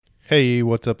Hey,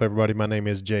 what's up, everybody? My name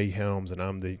is Jay Helms, and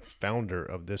I'm the founder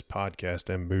of this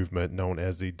podcast and movement known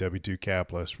as the W2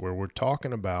 Capitalist, where we're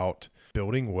talking about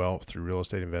building wealth through real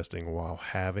estate investing while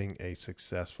having a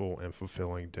successful and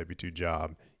fulfilling W2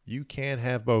 job. You can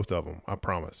have both of them, I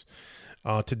promise.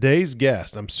 Today's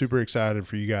guest, I'm super excited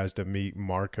for you guys to meet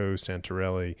Marco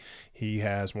Santarelli. He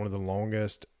has one of the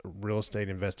longest real estate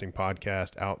investing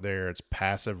podcasts out there. It's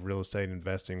Passive Real Estate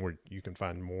Investing, where you can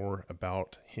find more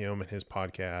about him and his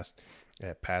podcast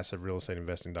at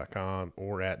passiverealestateinvesting.com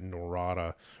or at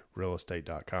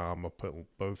noradarealestate.com. I'll put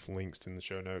both links in the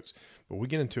show notes. But we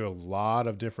get into a lot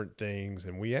of different things,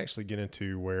 and we actually get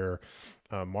into where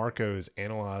Marco is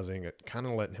analyzing it, kind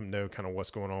of letting him know kind of what's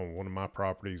going on with one of my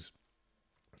properties.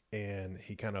 And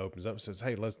he kind of opens up and says,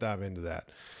 hey, let's dive into that.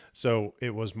 So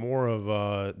it was more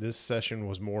of this session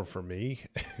was more for me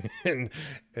and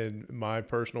my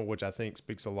personal, which I think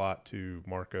speaks a lot to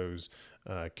Marco's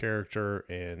character.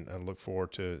 And I look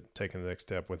forward to taking the next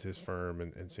step with his firm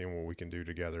and seeing what we can do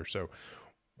together. So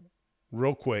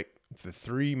real quick, the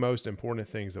three most important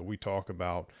things that we talk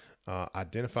about: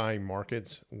 identifying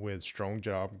markets with strong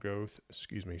job growth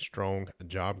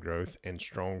and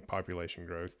strong population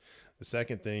growth. The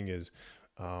second thing is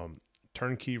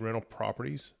turnkey rental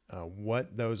properties,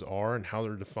 what those are and how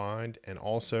they're defined, and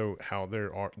also how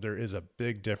there is a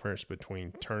big difference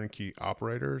between turnkey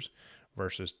operators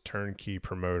versus turnkey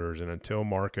promoters. And until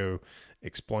Marco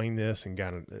explained this and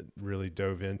kind of really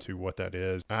dove into what that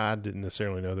is, I didn't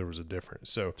necessarily know there was a difference.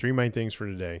 So three main things for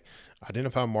today: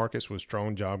 identify markets with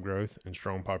strong job growth and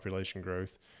strong population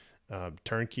growth,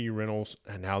 turnkey rentals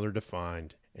and how they're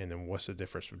defined, and then what's the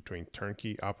difference between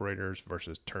turnkey operators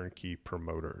versus turnkey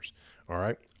promoters. All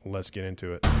right, let's get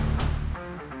into it.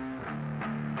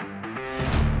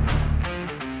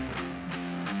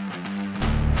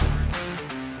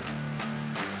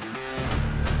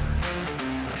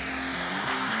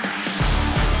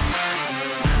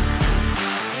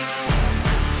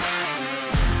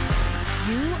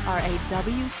 You are a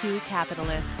W-2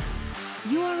 capitalist.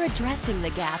 You are addressing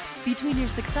the gap between your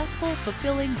successful,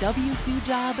 fulfilling W-2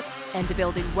 job and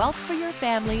building wealth for your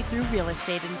family through real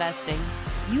estate investing.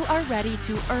 You are ready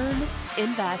to earn,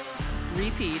 invest,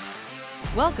 repeat.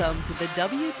 Welcome to the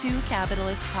W-2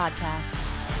 Capitalist Podcast.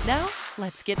 Now,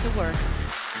 let's get to work.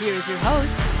 Here's your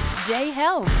host, Jay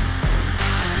Helms.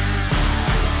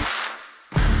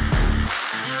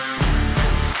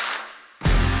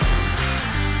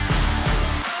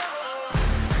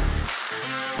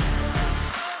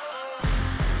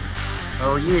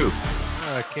 How are you?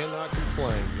 I cannot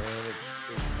complain, man.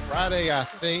 It's Friday, I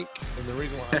think, and the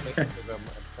reason why I think is because I'm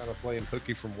kind of playing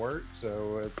hooky from work,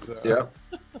 so it's yeah.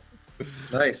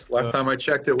 Nice. Last time I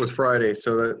checked, it was Friday,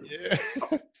 so that. Yeah.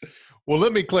 Well,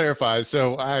 let me clarify.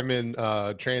 So I'm in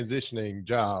transitioning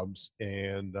jobs,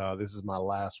 and this is my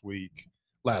last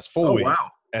full week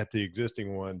at the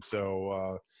existing one.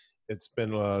 So it's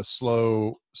been a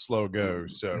slow go.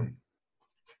 So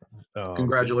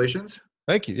congratulations.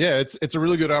 Thank you. Yeah, it's a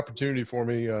really good opportunity for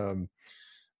me.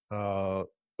 But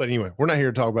anyway, we're not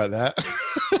here to talk about that.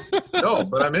 No,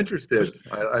 but I'm interested.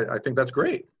 I think that's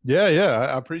great. Yeah,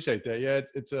 I appreciate that. Yeah,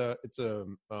 it's a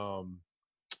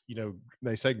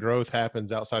they say growth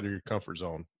happens outside of your comfort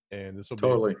zone, and this will be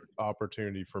an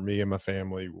opportunity for me and my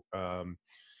family.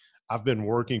 I've been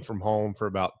working from home for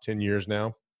about 10 years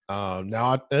now.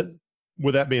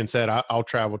 With that being said, I'll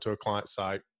travel to a client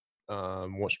site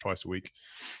once or twice a week.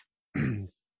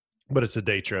 But it's a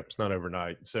day trip. It's not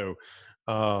overnight. So,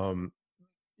 and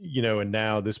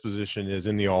now this position is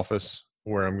in the office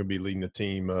where I'm going to be leading a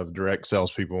team of direct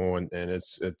salespeople, and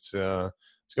it's going to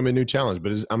be a new challenge,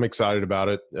 but I'm excited about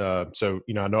it. So,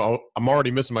 I know I'm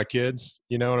already missing my kids,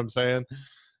 you know what I'm saying?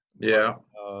 Yeah.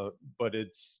 But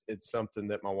it's something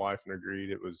that my wife and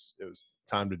agreed it was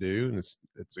time to do. And it's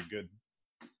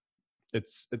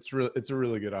a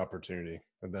really good opportunity.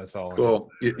 And that's all. Cool.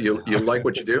 You like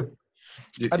what you do?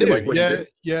 I do.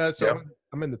 Yeah. So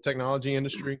I'm in the technology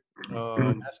industry.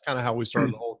 That's kind of how we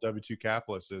started the whole W2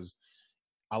 Capitalist. Is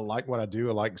I like what I do.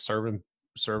 I like serving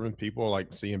people. I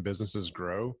like seeing businesses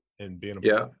grow and being a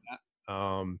part of that.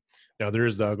 Now there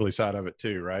is the ugly side of it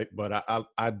too, right? But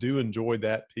I do enjoy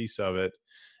that piece of it,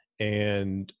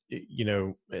 and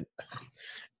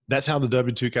that's how the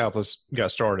W2 Capitalist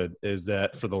got started. Is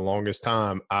that for the longest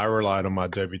time I relied on my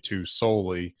W2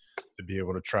 solely to be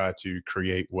able to try to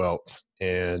create wealth,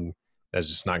 and that's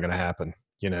just not going to happen,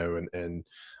 and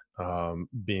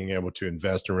being able to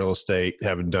invest in real estate,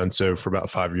 having done so for about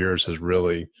 5 years, has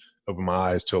really opened my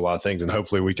eyes to a lot of things. And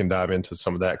hopefully we can dive into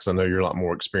some of that, because I know you're a lot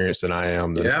more experienced than I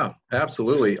am. Yeah,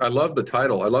 absolutely. I love the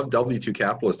title. I love W2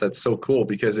 Capitalist. That's so cool,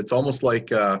 because it's almost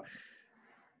like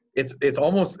it's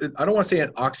almost, I don't want to say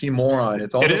an oxymoron.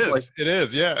 It's almost like, It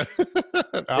is. Yeah.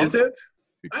 is it?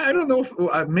 I don't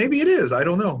know. Maybe it is. I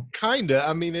don't know. Kinda.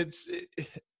 I mean,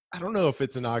 I don't know if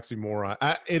it's an oxymoron.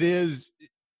 It is.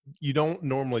 You don't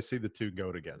normally see the two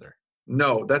go together.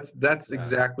 No, that's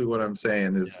exactly what I'm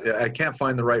saying. I can't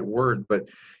find the right word, but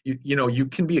you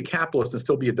can be a capitalist and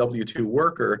still be a W-2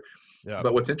 worker. Yeah.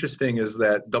 But what's interesting is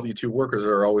that W-2 workers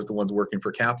are always the ones working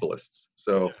for capitalists.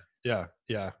 So yeah,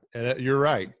 and you're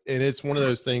right. And it's one of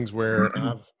those things where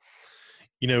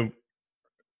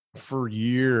for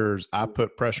years I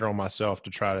put pressure on myself to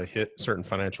try to hit certain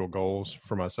financial goals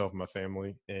for myself and my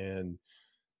family, and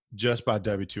just by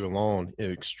W-2 alone,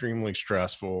 it's extremely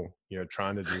stressful,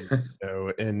 trying to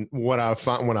do, and what I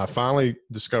find when I finally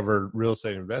discovered real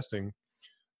estate investing,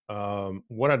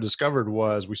 what I discovered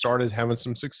was we started having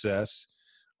some success.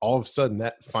 All of a sudden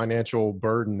that financial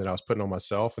burden that I was putting on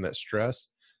myself and that stress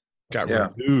got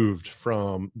removed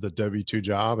from the W-2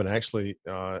 job, and actually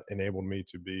enabled me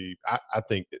to be, I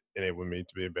think it enabled me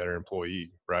to be a better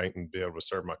employee, right? And be able to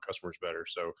serve my customers better.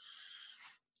 So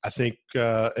I think,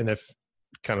 and if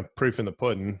kind of proof in the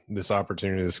pudding, this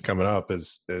opportunity that's coming up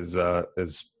is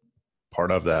part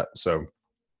of that. So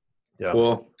yeah.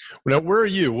 Cool. Now, where are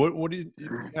you? What do you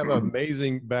have? An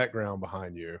amazing background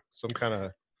behind you. Some kind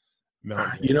of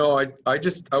mountain. I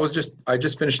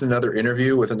just finished another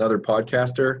interview with another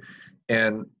podcaster,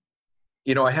 and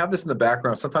I have this in the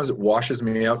background. Sometimes it washes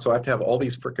me out, so I have to have all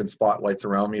these freaking spotlights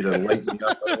around me to light me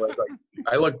up. Otherwise,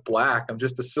 I look black. I'm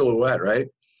just a silhouette, right?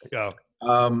 Yeah.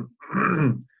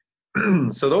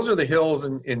 So those are the hills,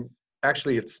 and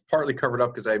actually it's partly covered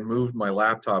up because I moved my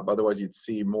laptop. Otherwise, you'd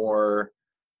see more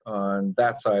on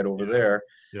that side over there.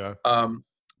 Yeah.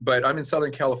 But I'm in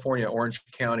Southern California, Orange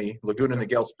County, Laguna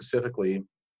Niguel specifically.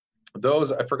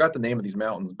 Those, I forgot the name of these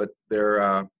mountains, but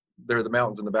they're the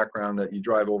mountains in the background that you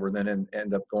drive over and then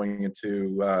end up going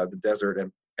into the desert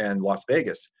and Las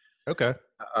Vegas. Okay.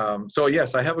 So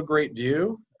yes, I have a great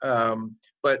view.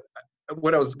 But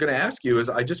what I was going to ask you is,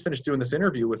 I just finished doing this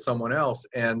interview with someone else,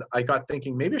 and I got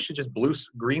thinking maybe I should just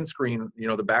green screen,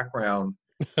 the background,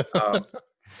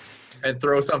 and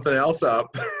throw something else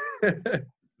up.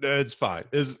 It's fine.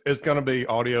 It's going to be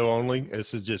audio only.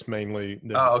 This is just mainly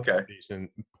the okay.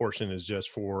 portion is just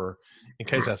for, in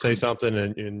case I say something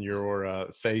and your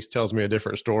face tells me a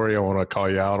different story, I want to call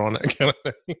you out on it kind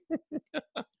of thing.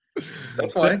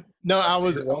 That's fine. No,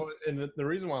 and the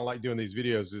reason why I like doing these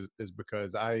videos is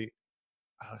because I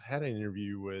had an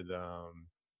interview with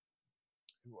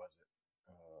who was it?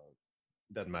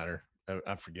 Doesn't matter.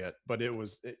 I forget. But it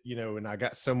was, and I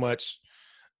got so much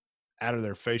out of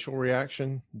their facial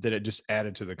reaction that it just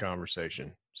added to the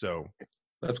conversation. So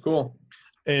that's cool.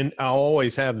 And I'll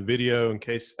always have the video in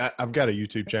case I've got a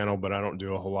YouTube channel, but I don't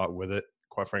do a whole lot with it.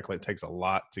 Quite frankly, it takes a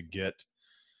lot to get.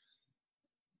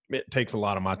 It takes a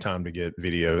lot of my time to get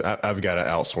video. I've got to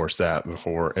outsource that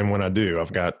before. And when I do,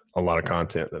 I've got a lot of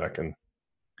content that I can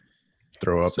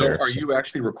throw up there. So are you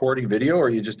actually recording video, or are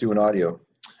you just doing audio?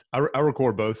 I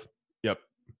record both. Yep.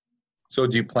 So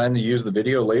do you plan to use the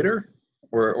video later,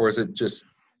 or is it just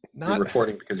you're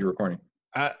recording because you're recording?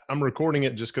 I'm recording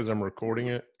it just because I'm recording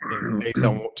it in case I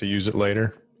want to use it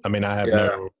later. I mean, I have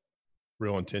no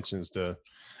real intentions to.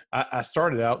 I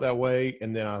started out that way,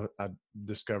 and then I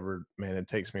discovered, man, it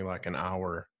takes me like an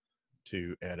hour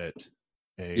to edit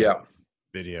a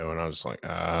video, and I was like,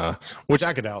 which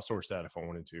I could outsource that if I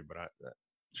wanted to, but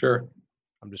sure.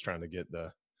 I'm just trying to get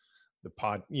the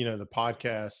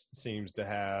podcast seems to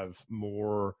have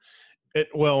more.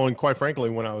 And quite frankly,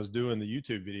 when I was doing the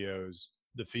YouTube videos,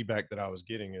 the feedback that I was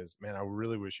getting is, man, I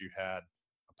really wish you had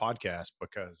a podcast,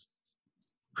 because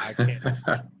I can't.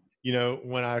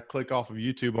 When I click off of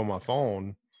YouTube on my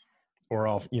phone or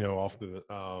off the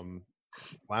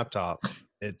laptop,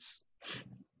 it's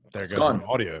goes the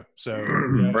audio. So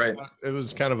right. It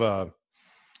was kind of a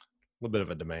little bit of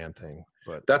a demand thing,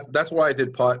 but that's why I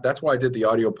did that's why I did the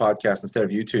audio podcast instead of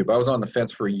YouTube. I was on the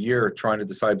fence for a year trying to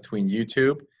decide between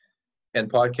YouTube and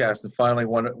podcast, and finally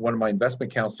one of my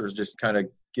investment counselors just kind of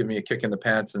give me a kick in the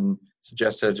pants and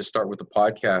suggested I just start with the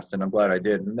podcast, and I'm glad I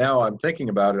did. And now I'm thinking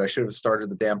about it, I should have started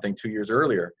the damn thing 2 years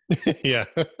earlier. Yeah.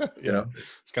 Yeah.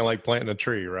 It's kind of like planting a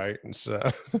tree, right? And so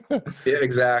yeah,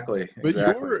 exactly. But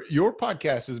your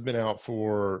podcast has been out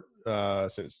for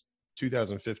since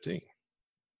 2015.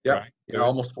 Yeah. Right? Yeah,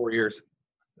 almost 4 years.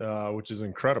 Which is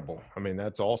incredible. I mean,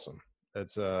 that's awesome.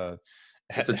 It's a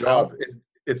job.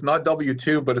 It's not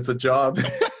W-2, but it's a job.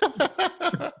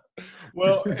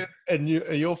 Well, and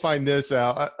you'll find this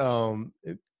out.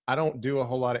 I don't do a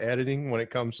whole lot of editing when it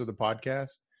comes to the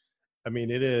podcast. I mean,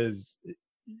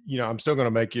 I'm still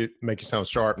going to make you sound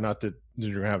sharp. Not that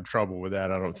you're going to have trouble with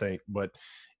that, I don't think, but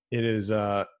it is,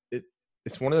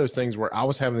 it's one of those things where I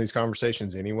was having these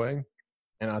conversations anyway.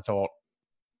 And I thought,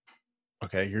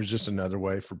 okay, here's just another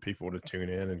way for people to tune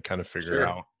in and kind of figure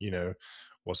out,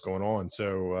 what's going on.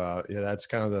 So, that's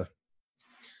kind of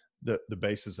the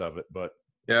basis of it, but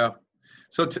yeah.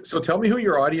 So tell me who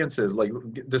your audience is. Like,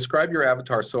 describe your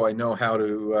avatar so I know how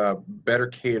to better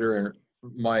cater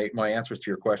my answers to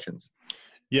your questions.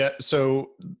 Yeah.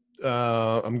 So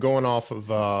I'm going off of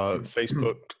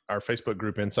Facebook, our Facebook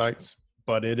group Insights,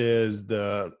 but it is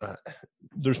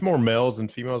there's more males than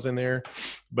females in there,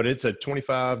 but it's a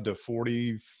 25 to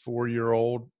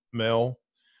 44-year-old male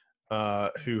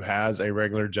who has a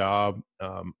regular job.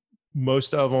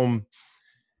 Most of them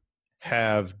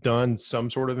have done some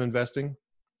sort of investing,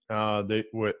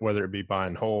 whether it be buy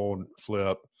and hold,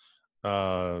 flip,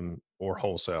 or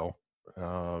wholesale.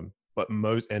 But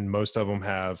most of them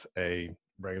have a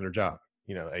regular job,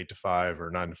 8 to 5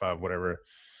 or 9 to 5, whatever. If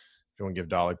you want to give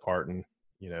Dolly Parton,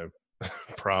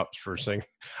 props for singing.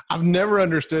 I've never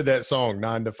understood that song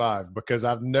 9 to 5 because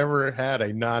I've never had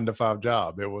a 9 to 5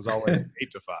 job. It was always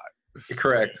 8 to 5.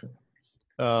 Correct.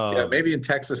 Yeah, maybe in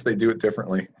Texas they do it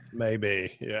differently.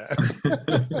 Maybe, yeah.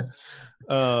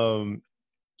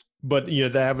 But the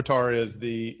avatar is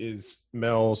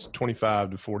males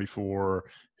 25 to 44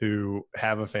 who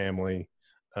have a family,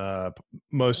 more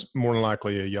than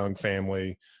likely a young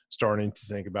family, starting to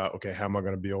think about, okay, how am I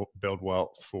going to build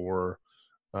wealth for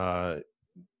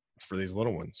these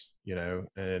little ones,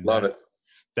 and love it.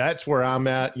 That's where I'm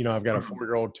at. I've got a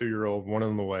 4-year-old, 2-year-old, one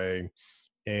on the way.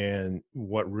 And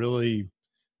what really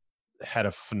had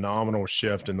a phenomenal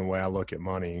shift in the way I look at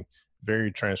money,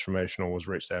 very transformational, was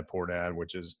Rich Dad Poor Dad,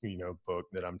 which is, a book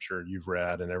that I'm sure you've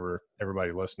read and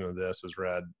everybody listening to this has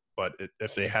read. But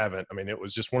if they haven't, it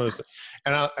was just one of those.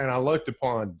 And I looked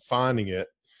upon finding it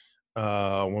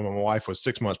when my wife was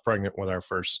 6 months pregnant with our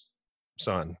first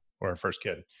son or our first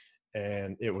kid.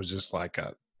 And it was just like,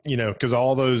 because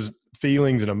all those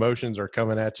feelings and emotions are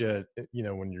coming at you,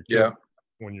 when you're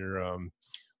when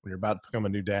you're about to become a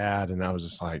new dad. And I was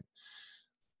just like,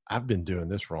 I've been doing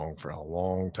this wrong for a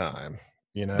long time,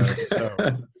 so,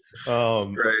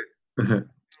 right.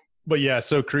 But yeah,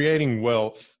 so creating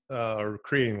wealth or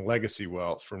creating legacy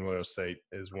wealth from real estate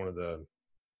is one of the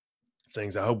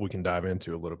things I hope we can dive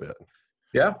into a little bit.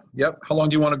 Yeah. Yep. How long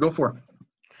do you want to go for?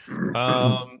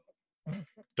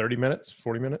 30 minutes,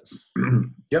 40 minutes.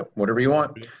 Yep. Whatever you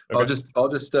want. Okay. I'll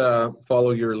just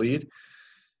follow your lead.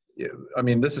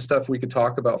 This is stuff we could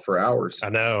talk about for hours. I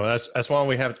know. That's why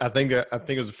we have, I think it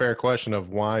was a fair question of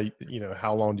why,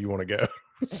 how long do you want to go?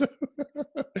 So,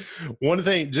 one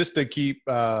thing, just to keep,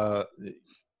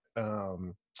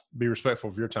 be respectful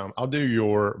of your time, I'll do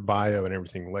your bio and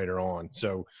everything later on.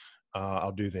 So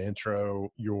I'll do the intro.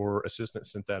 Your assistant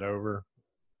sent that over.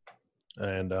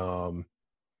 And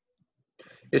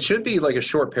it should be like a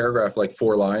short paragraph, like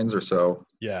 4 lines or so.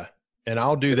 Yeah. And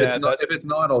I'll do if it's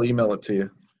not, I'll email it to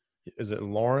you. Is it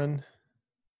Lauren?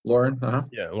 Lauren? Uh-huh.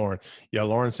 Yeah, Lauren. Yeah,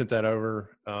 Lauren sent that over.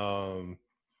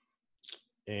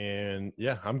 And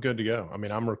yeah, I'm good to go.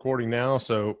 I'm recording now,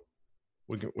 so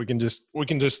we can just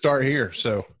start here.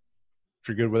 So if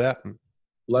you're good with that,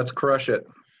 let's crush it.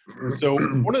 So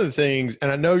one of the things,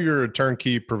 and I know you're a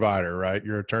turnkey provider, right?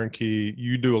 You're a turnkey.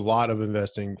 You do a lot of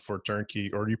investing for turnkey,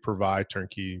 or you provide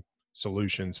turnkey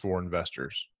solutions for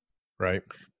investors, right?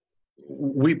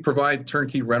 We provide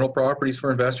turnkey rental properties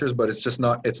for investors, but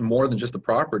it's more than just the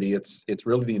property. It's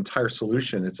really the entire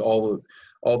solution. It's all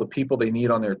the people they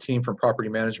need on their team, from property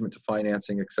management to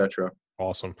financing, etc.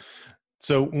 Awesome.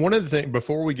 So one of the things,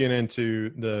 before we get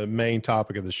into the main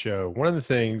topic of the show, one of the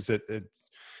things that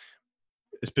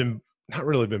it's been not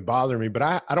really been bothering me, but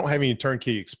I don't have any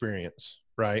turnkey experience,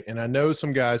 right? And I know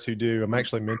some guys who do. I'm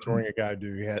actually mentoring a guy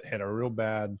who had a real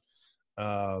bad,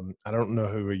 I don't know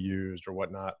who he used or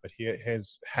whatnot, but he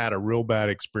has had a real bad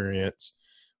experience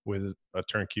with a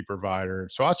turnkey provider.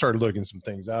 So I started looking some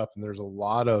things up, and there's a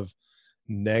lot of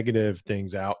negative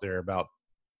things out there about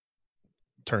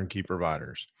turnkey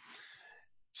providers.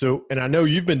 So, and I know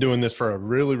you've been doing this for a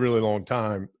really, really long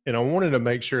time, and I wanted to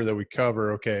make sure that we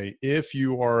cover, okay, if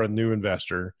you are a new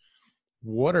investor,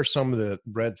 what are some of the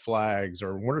red flags,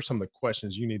 or what are some of the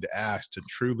questions you need to ask to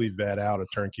truly vet out a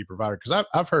turnkey provider? Because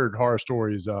I've heard horror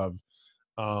stories of,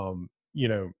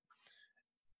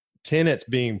 tenants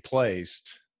being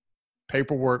placed,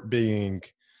 paperwork being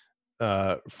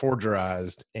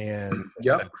forgerized, and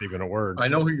yep. That's even a word. I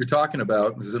know who you're talking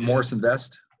about. Is it Morris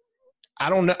Invest? I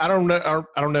don't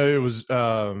know. It was,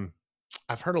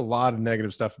 I've heard a lot of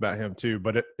negative stuff about him too,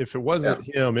 but if it wasn't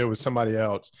him, it was somebody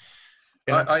else.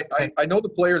 And I know the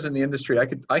players in the industry.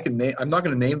 I can name. I'm not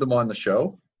going to name them on the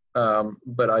show,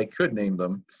 but I could name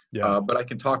them. yeah, But I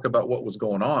can talk about what was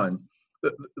going on.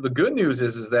 The good news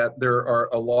is that there are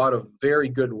a lot of very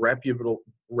good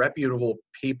reputable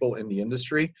people in the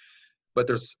industry, but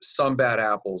there's some bad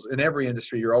apples. In every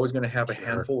industry, you're always going to have a Sure.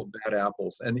 handful of bad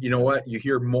apples. And you know what? You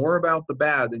hear more about the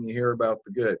bad than you hear about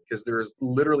the good, because there's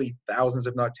literally thousands,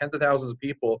 if not tens of thousands of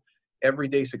people every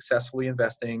day successfully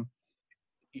investing,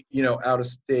 out of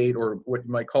state or what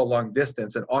you might call long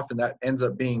distance. And often that ends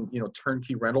up being,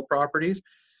 turnkey rental properties.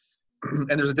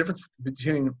 And there's a difference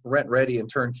between rent ready and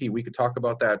turnkey. We could talk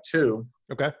about that too.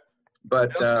 okay.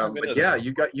 But yeah,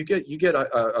 that. you get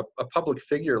a public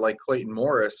figure like Clayton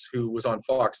Morris, who was on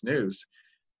Fox News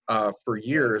for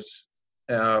years,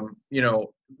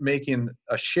 making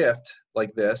a shift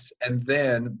like this and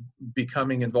then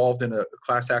becoming involved in a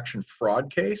class action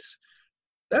fraud case.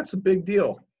 That's a big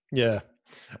deal. Yeah.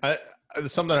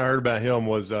 Something I heard about him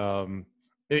was, and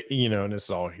this is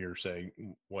all hearsay,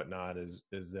 whatnot, is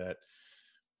that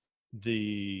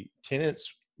the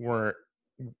tenants weren't,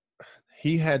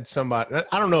 he had somebody,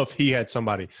 I don't know if he had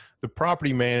somebody, the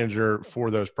property manager for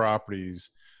those properties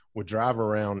would drive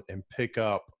around and pick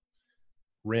up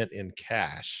rent in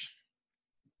cash.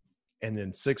 And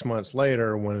then 6 months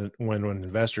later, when an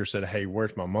investor said, "Hey,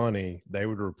 where's my money?" they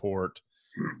would report,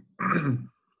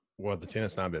 "Well, the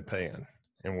tenant's not been paying,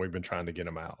 and we've been trying to get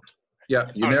them out."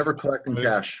 Yeah, you never collect in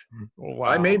cash. Wow,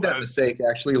 I made that mistake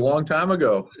actually a long time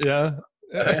ago. Yeah.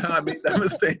 Yeah, I made that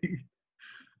mistake.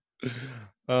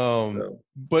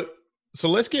 So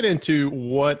let's get into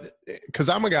because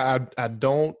I'm a guy, I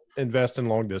don't invest in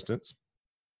long distance.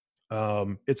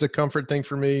 It's a comfort thing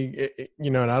for me,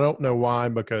 and I don't know why,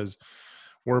 because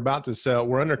we're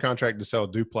under contract to sell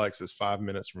duplexes 5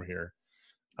 minutes from here.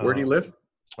 Where do you live?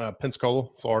 Pensacola,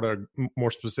 Florida,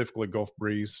 more specifically Gulf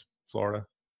Breeze, Florida.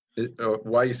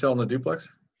 Why are you selling the duplex?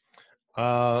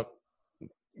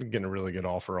 Getting a really good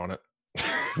offer on it.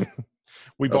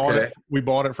 We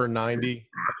bought it for 90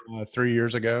 3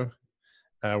 years ago.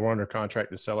 We're under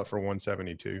contract to sell it for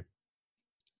 172.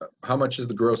 How much is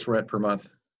the gross rent per month?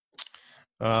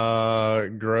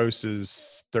 Gross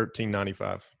is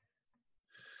 $13.95.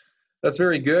 That's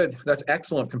very good. That's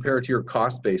excellent compared to your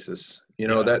cost basis.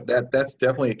 That's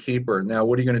definitely a keeper. Now,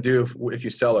 what are you going to do if you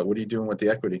sell it? What are you doing with the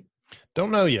equity?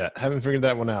 Don't know yet. Haven't figured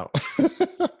that one out.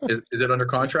 Is it under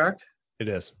contract? It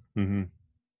is. Mm-hmm.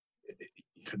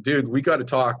 Dude, we got to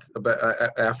talk about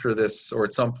after this or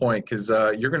at some point, because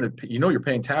you're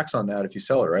paying tax on that if you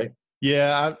sell it, right?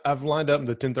 Yeah, I've lined up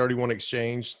the 1031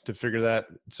 exchange to figure that.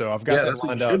 So I've got that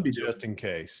lined up just in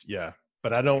case. Yeah,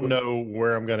 but I don't know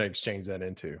where I'm going to exchange that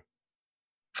into.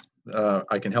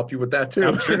 I can help you with that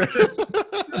too. Sure.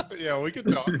 Yeah, we could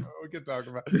talk. We could talk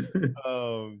about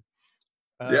it.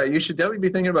 Yeah, you should definitely be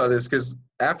thinking about this, because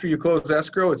after you close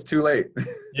escrow, it's too late.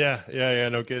 Yeah,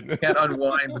 no kidding. You can't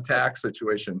unwind the tax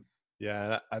situation.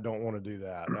 Yeah, I don't want to do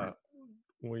that.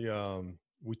 We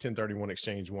 1031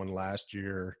 exchanged one last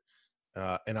year,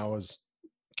 and I was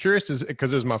curious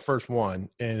because it was my first one,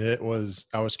 and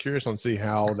I was curious on see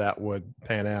how that would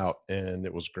pan out, and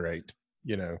it was great.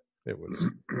 It was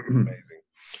amazing.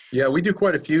 Yeah, we do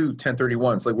quite a few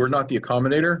 1031s. Like, we're not the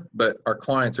accommodator, but our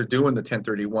clients are doing the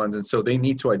 1031s. And so they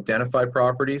need to identify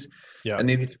properties and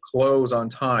they need to close on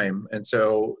time. And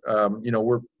so,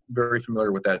 we're very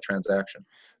familiar with that transaction.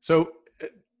 So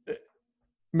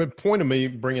the point of me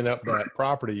bringing up that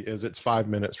property is it's 5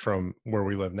 minutes from where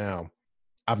we live now.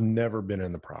 I've never been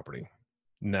in the property.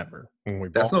 Never.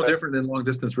 That's no different than long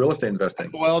distance real estate investing.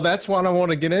 Well, that's what I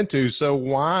want to get into. So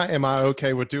why am I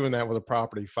okay with doing that with a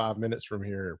property 5 minutes from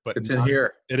here? But it's in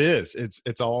here. It is.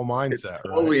 It's all mindset. It's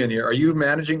totally in here. Are you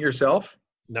managing yourself?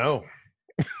 No.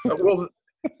 Well,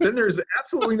 then there's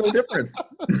absolutely no difference.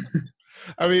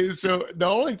 I mean, so the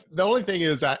only thing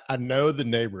is I know the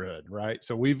neighborhood, right?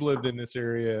 So we've lived in this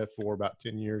area for about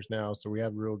 10 years now. So we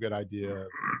have a real good idea of,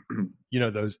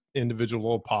 those individual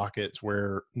little pockets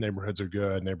where neighborhoods are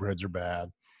good, neighborhoods are bad.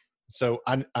 So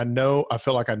I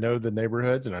feel like I know the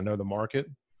neighborhoods and I know the market.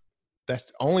 That's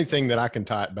the only thing that I can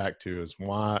tie it back to is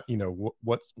why,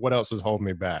 what else is holding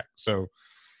me back? So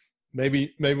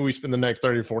maybe we spend the next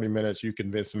 30 or 40 minutes, you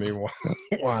convince me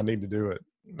why I need to do it.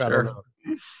 I don't know.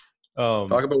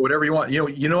 Talk about whatever you want.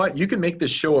 You know what? You can make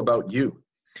this show about you,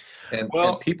 and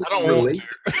people I don't relate.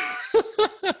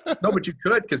 No, but you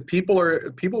could, because people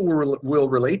will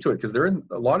relate to it, because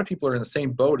a lot of people are in the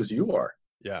same boat as you are.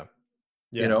 Yeah.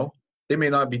 They may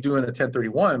not be doing a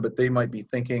 1031, but they might be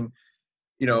thinking,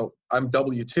 I'm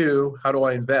W-2. How do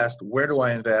I invest? Where do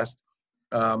I invest?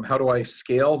 How do I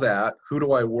scale that? Who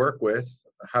do I work with?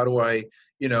 How do I,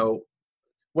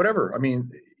 whatever. I mean,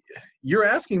 you're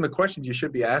asking the questions you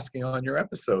should be asking on your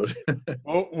episode.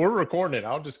 Well, we're recording it.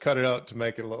 I'll just cut it up to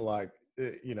make it look like,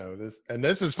 this, and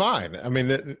this is fine. I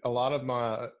mean, a lot of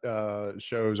my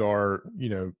shows are,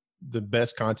 the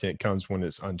best content comes when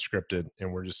it's unscripted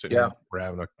and we're just sitting, we're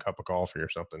having a cup of coffee or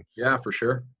something. Yeah, for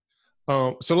sure.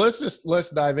 So let's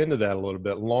dive into that a little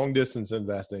bit. Long distance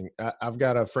investing. I've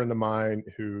got a friend of mine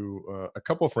a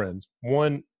couple of friends.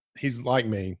 One, he's like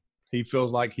me. He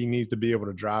feels like he needs to be able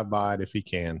to drive by it if he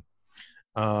can.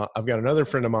 I've got another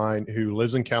friend of mine who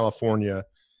lives in California,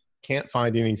 can't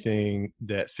find anything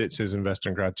that fits his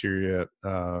investing criteria.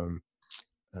 And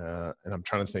I'm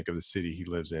trying to think of the city he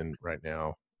lives in right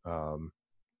now.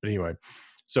 But anyway,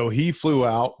 so he flew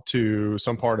out to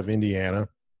some part of Indiana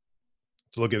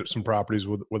to look at some properties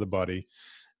with a buddy,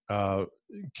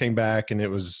 came back and it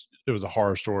was a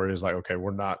horror story. It's like, okay,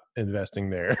 we're not investing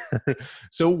there.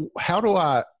 So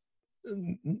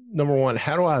number one,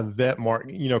 how do I vet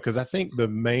market? Because I think the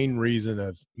main reason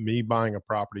of me buying a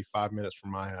property 5 minutes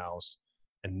from my house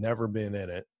and never been in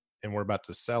it, and we're about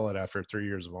to sell it after 3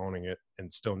 years of owning it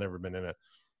and still never been in it.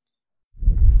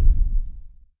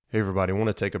 Hey everybody, I want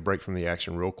to take a break from the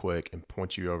action real quick and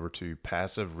point you over to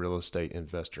Passive Real Estate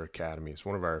Investor Academy. It's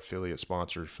one of our affiliate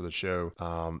sponsors for the show.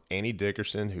 Annie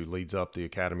Dickerson, who leads up the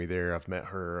academy there. I met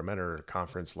her at a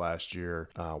conference last year.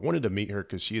 Wanted to meet her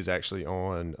because she is actually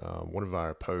on one of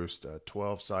our posts,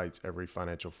 12 sites every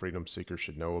financial freedom seeker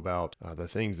should know about. The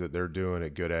things that they're doing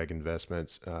at Good Egg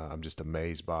Investments, I'm just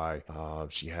amazed by.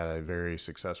 She had a very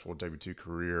successful W-2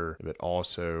 career, but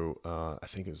also I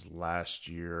think it was last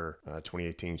year,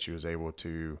 2018, she was able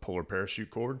to pull her parachute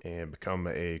cord and become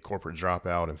a corporate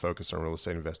dropout and focus on real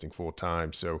estate investing full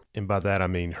time. So, and by that, I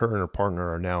mean her and her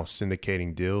partner are now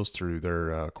syndicating deals through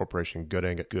their corporation, Good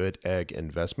Egg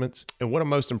Investments. And what I'm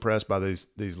most impressed by these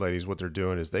ladies, what they're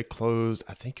doing is they closed,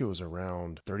 I think it was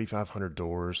around 3,500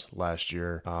 doors last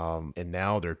year. And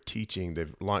now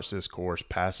they've launched this course,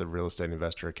 Passive Real Estate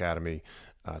Investor Academy,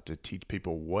 to teach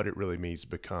people what it really means to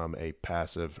become a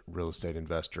passive real estate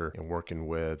investor and working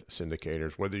with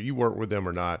syndicators. Whether you work with them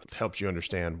or not, it helps you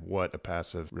understand what a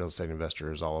passive real estate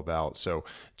investor is all about. So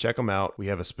check them out. We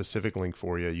have a specific link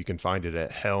for you. You can find it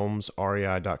at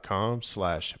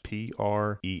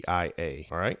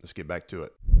helmsrei.com/PREIA. All right, let's get back to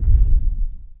it.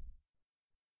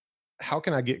 How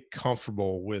can I get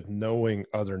comfortable with knowing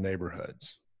other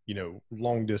neighborhoods?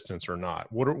 Long distance or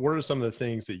not? What are some of the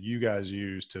things that you guys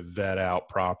use to vet out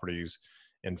properties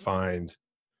and find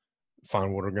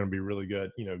what are going to be really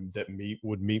good, that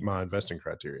would meet my investing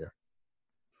criteria?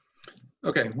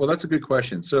 Okay, well, that's a good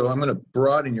question. So I'm going to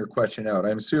broaden your question out. I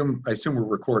assume we're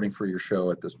recording for your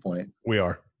show at this point. We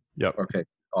are. Yep. Okay,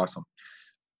 awesome.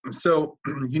 So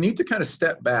you need to kind of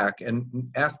step back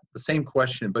and ask the same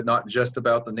question, but not just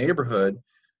about the neighborhood,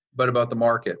 but about the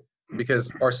market.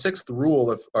 Because our 6th rule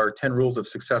of our 10 rules of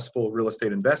successful real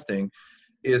estate investing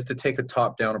is to take a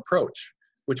top-down approach,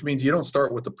 which means you don't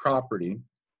start with the property,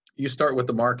 you start with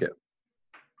the market.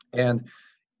 And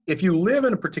if you live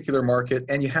in a particular market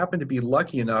and you happen to be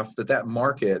lucky enough that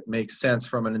market makes sense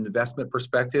from an investment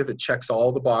perspective, it checks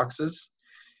all the boxes,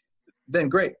 then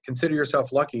great, consider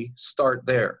yourself lucky, start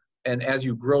there. And as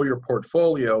you grow your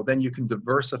portfolio, then you can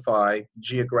diversify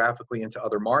geographically into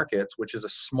other markets, which is a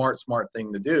smart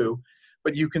thing to do,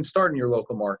 but you can start in your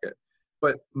local market.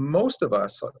 But most of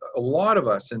us, a lot of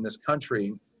us in this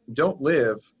country, don't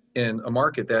live in a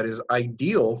market that is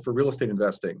ideal for real estate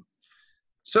investing.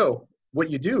 So what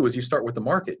you do is you start with the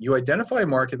market. You identify a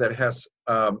market that has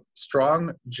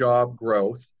strong job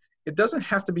growth. It doesn't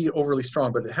have to be overly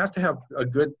strong, but it has to have a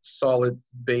good, solid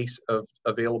base of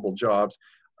available jobs.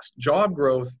 Job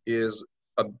growth is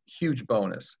a huge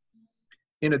bonus.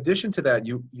 In addition to that,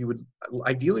 you would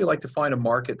ideally like to find a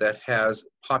market that has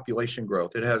population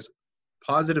growth. It has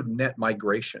positive net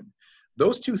migration.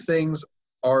 Those two things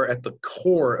are at the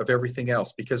core of everything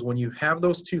else, because when you have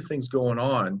those two things going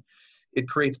on, it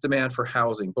creates demand for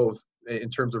housing, both in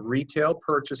terms of retail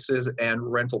purchases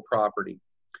and rental property.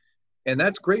 And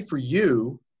that's great for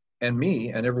you and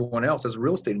me and everyone else as a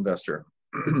real estate investor.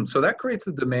 So that creates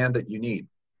the demand that you need.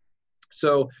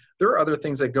 So there are other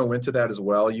things that go into that as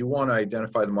well. You want to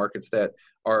identify the markets that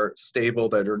are stable,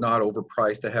 that are not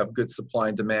overpriced, that have good supply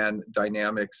and demand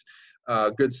dynamics,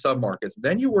 good submarkets.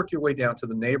 Then you work your way down to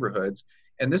the neighborhoods.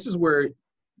 And this is where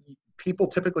people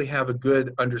typically have a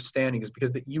good understanding, is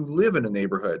because that you live in a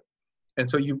neighborhood. And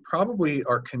so you probably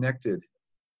are connected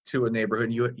to a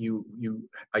neighborhood. You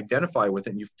identify with it,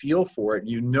 and you feel for it.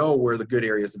 You know where the good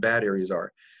areas, the bad areas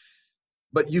are.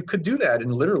 But you could do that in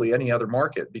literally any other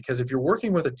market, because if you're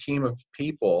working with a team of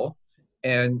people,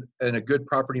 and a good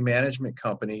property management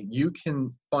company, you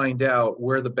can find out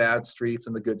where the bad streets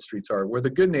and the good streets are, where the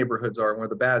good neighborhoods are and where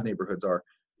the bad neighborhoods are.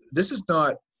 This is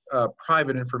not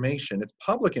private information. It's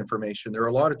public information. There are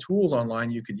a lot of tools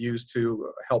online you could use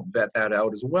to help vet that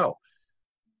out as well.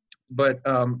 But,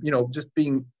 just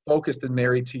being focused and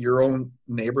married to your own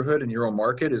neighborhood and your own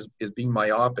market is being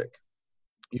myopic.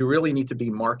 You really need to be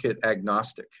market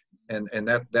agnostic. And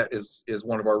that is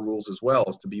one of our rules as well,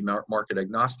 is to be market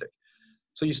agnostic.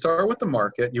 So you start with the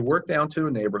market, you work down to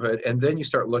a neighborhood, and then you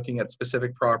start looking at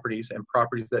specific properties and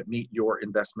properties that meet your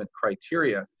investment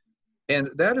criteria. And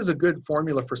that is a good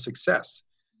formula for success.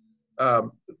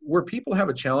 Where people have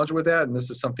a challenge with that, and this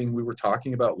is something we were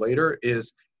talking about later,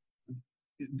 is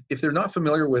if they're not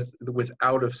familiar with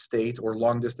out of state or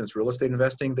long distance real estate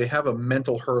investing, they have a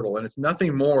mental hurdle, and it's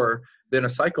nothing more than a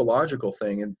psychological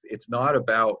thing. And it's not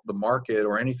about the market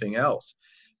or anything else.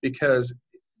 Because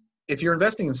if you're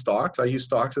investing in stocks, I use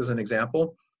stocks as an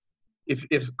example.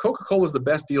 If Coca-Cola is the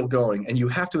best deal going and you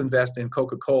have to invest in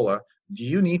Coca-Cola, do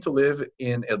you need to live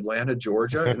in Atlanta,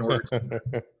 Georgia in order to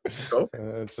invest in Coke?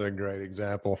 That's a great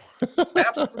example.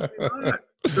 Absolutely not.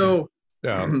 So,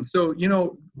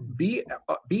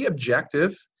 be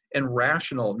objective and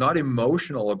rational, not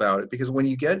emotional about it. Because when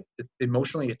you get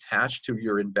emotionally attached to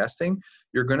your investing,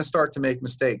 you're going to start to make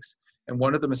mistakes. And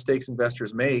one of the mistakes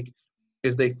investors make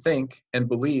is they think and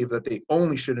believe that they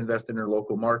only should invest in their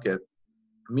local market.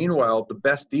 Meanwhile, the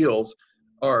best deals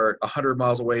are 100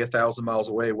 miles away, 1,000 miles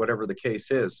away, whatever the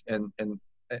case is. And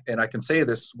I can say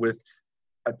this with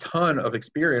a ton of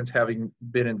experience, having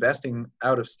been investing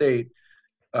out of state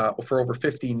for over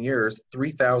 15 years,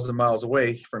 3,000 miles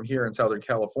away from here in Southern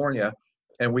California.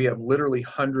 And we have literally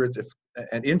hundreds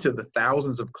and into the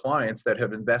thousands of clients that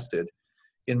have invested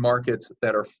in markets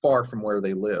that are far from where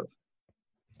they live.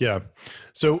 Yeah.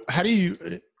 So how do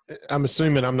you, I'm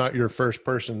assuming I'm not your first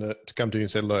person to come to you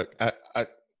and say, look,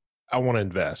 I want to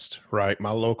invest, right?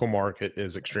 My local market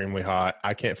is extremely hot.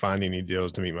 I can't find any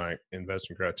deals to meet my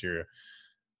investment criteria.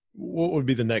 What would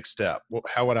be the next step?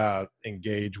 How would I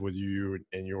engage with you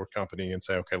and your company and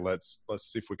say, okay, let's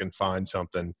see if we can find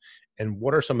something. And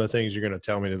what are some of the things you're going to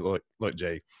tell me to look,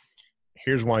 Jay,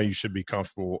 here's why you should be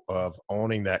comfortable of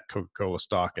owning that Coca-Cola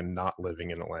stock and not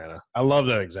living in Atlanta. I love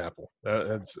that example.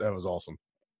 That was awesome.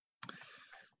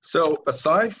 So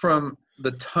aside from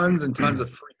the tons and tons of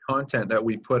free content that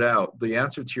we put out, the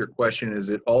answer to your question is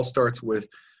it all starts with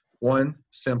one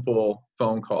simple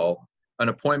phone call, an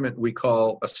appointment we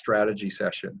call a strategy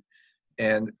session.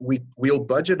 And we'll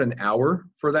budget an hour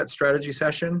for that strategy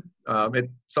session.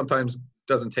 It sometimes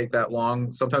doesn't take that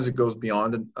long. Sometimes it goes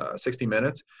beyond 60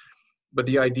 minutes. But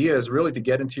the idea is really to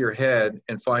get into your head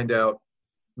and find out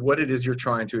what it is you're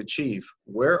trying to achieve.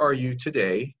 Where are you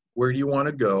today? Where do you want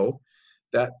to go?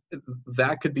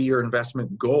 That could be your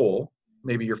investment goal,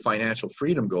 maybe your financial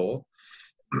freedom goal.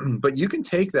 But you can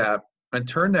take that and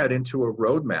turn that into a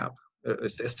roadmap.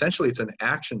 Essentially, it's an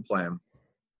action plan.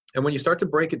 And when you start to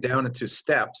break it down into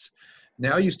steps,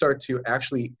 now you start to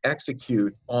actually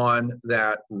execute on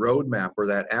that roadmap or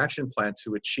that action plan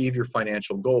to achieve your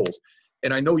financial goals.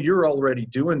 And I know you're already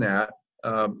doing that,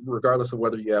 regardless of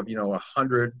whether you have,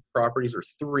 100 properties or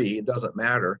 3, it doesn't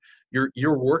matter.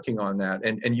 You're working on that,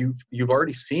 and you've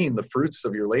already seen the fruits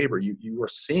of your labor. You are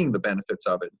seeing the benefits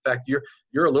of it. In fact,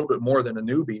 you're a little bit more than a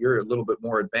newbie. You're a little bit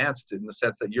more advanced in the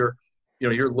sense that you're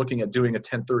looking at doing a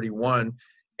 1031,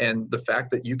 and the fact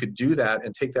that you could do that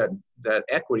and take that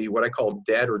equity, what I call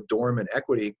dead or dormant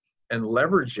equity, and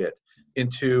leverage it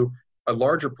into a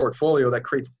larger portfolio that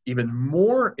creates even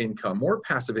more income, more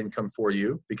passive income for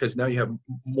you, because now you have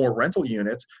more rental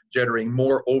units generating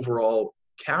more overall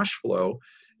cash flow.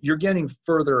 You're getting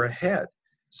further ahead.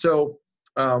 So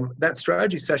that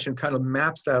strategy session kind of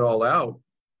maps that all out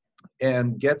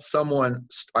and gets someone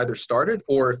either started,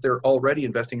 or if they're already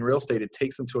investing in real estate, it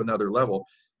takes them to another level.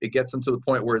 It gets them to the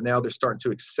point where now they're starting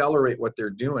to accelerate what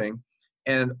they're doing,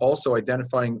 and also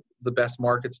identifying the best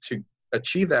markets to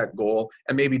achieve that goal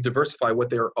and maybe diversify what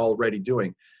they're already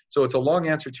doing. So it's a long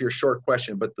answer to your short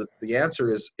question, but the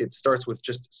answer is it starts with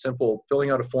just simple filling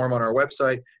out a form on our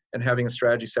website and having a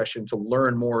strategy session to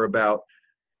learn more about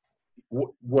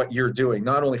what you're doing,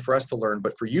 not only for us to learn,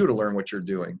 but for you to learn what you're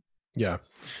doing. Yeah.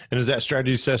 And is that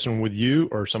strategy session with you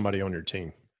or somebody on your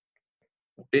team?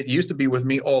 It used to be with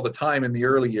me all the time in the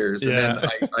early years. And then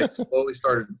I slowly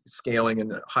started scaling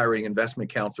and hiring investment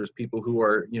counselors, people who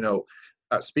are,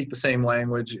 speak the same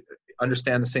language,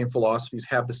 understand the same philosophies,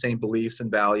 have the same beliefs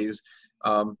and values,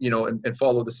 and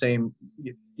follow the same,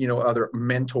 other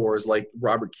mentors like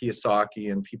Robert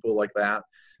Kiyosaki and people like that.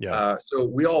 Yeah. So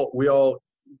we all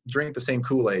drink the same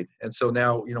Kool-Aid. And so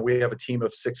now, we have a team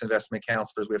of 6 investment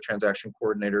counselors. We have transaction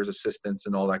coordinators, assistants,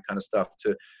 and all that kind of stuff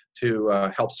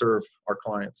to help serve our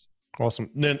clients. Awesome.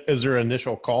 Then is there an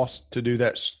initial cost to do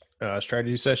that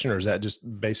strategy session, or is that just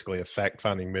basically a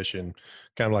fact-finding mission,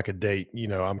 kind of like a date?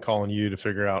 I'm calling you to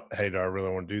figure out, hey, do I really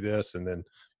want to do this? And then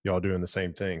y'all doing the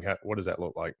same thing. What does that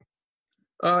look like?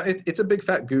 It's a big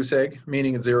fat goose egg,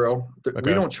 meaning it's zero. Okay.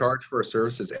 We don't charge for our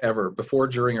services ever, before,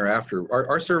 during, or after.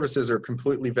 Our services are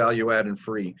completely value add and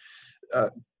free.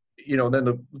 Then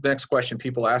the next question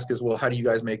people ask is, well, how do you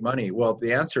guys make money? Well,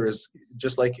 the answer is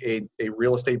just like a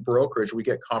real estate brokerage. We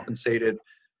get compensated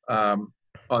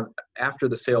after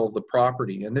the sale of the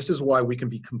property. And this is why we can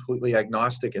be completely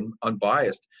agnostic and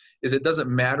unbiased, is it doesn't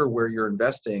matter where you're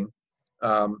investing.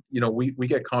 We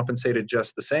get compensated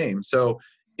just the same. So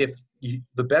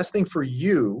the best thing for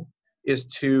you is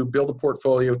to build a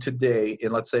portfolio today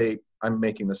in, let's say, I'm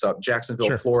making this up, Jacksonville,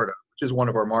 Sure. Florida, which is one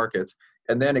of our markets,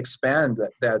 and then expand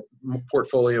that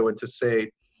portfolio into, say,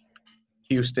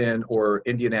 Houston or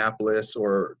Indianapolis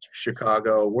or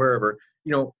Chicago, wherever.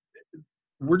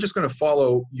 We're just going to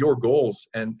follow your goals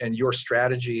and your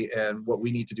strategy and what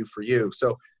we need to do for you.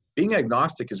 So being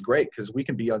agnostic is great because we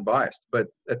can be unbiased, but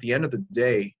at the end of the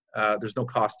day, there's no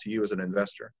cost to you as an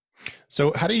investor.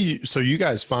 So so you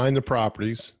guys find the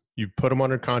properties, you put them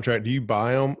under contract, do you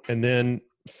buy them and then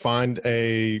find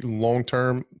a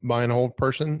long-term buy and hold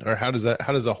person? Or how does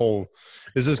the whole,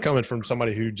 is this coming from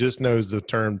somebody who just knows the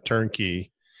term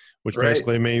turnkey, which Right.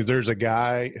 basically means there's a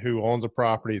guy who owns a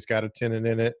property, it's got a tenant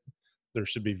in it, there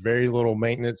should be very little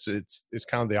maintenance. It's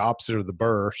kind of the opposite of the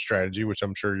BRRRR strategy, which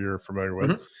I'm sure you're familiar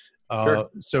with. Mm-hmm. Sure.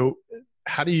 So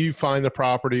how do you find the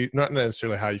property? Not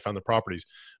necessarily how you find the properties,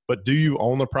 but do you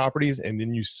own the properties and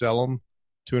then you sell them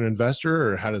to an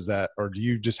investor, or how does that, or do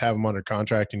you just have them under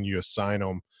contract and you assign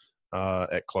them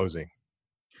at closing?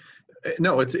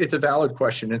 No, it's a valid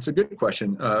question. It's a good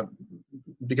question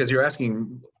because you're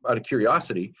asking out of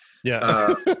curiosity.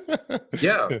 Yeah.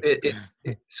 Yeah.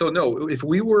 So no, if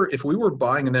we were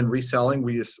buying and then reselling,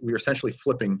 we're essentially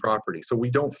flipping property. So we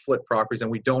don't flip properties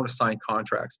and we don't assign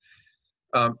contracts.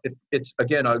 It's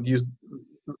again,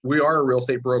 we are a real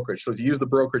estate brokerage. So to use the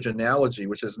brokerage analogy,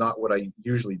 which is not what I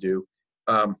usually do,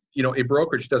 a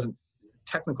brokerage doesn't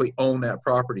technically own that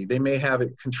property. They may have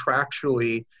it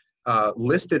contractually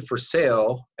listed for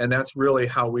sale, and that's really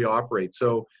how we operate.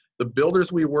 So the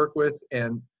builders we work with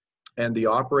and the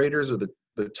operators or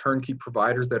the turnkey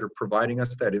providers that are providing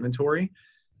us that inventory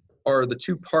are the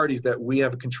two parties that we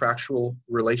have a contractual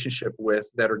relationship with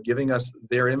that are giving us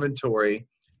their inventory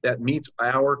that meets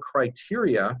our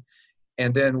criteria.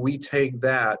 And then we take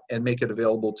that and make it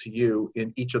available to you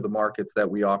in each of the markets that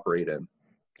we operate in.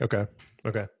 Okay.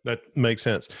 That makes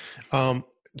sense.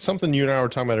 Something you and I were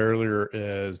talking about earlier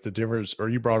is the difference, or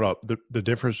you brought up the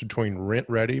difference between rent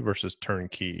ready versus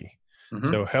turnkey. Mm-hmm.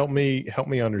 So help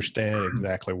me understand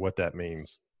exactly what that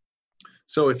means.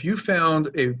 So if you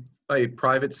found a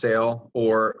private sale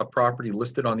or a property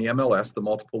listed on the MLS, the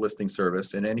multiple listing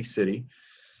service in any city,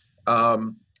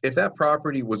 if that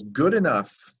property was good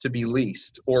enough to be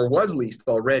leased or was leased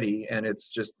already and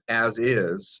it's just as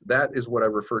is, that is what I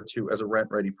refer to as a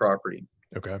rent-ready property.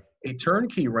 Okay. A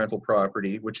turnkey rental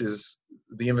property, which is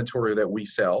the inventory that we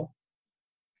sell,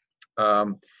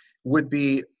 would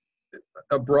be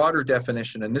a broader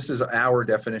definition, and this is our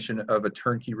definition of a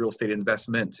turnkey real estate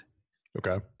investment.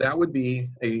 Okay. That would be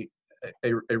a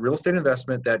real estate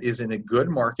investment that is in a good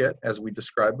market, as we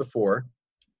described before,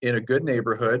 in a good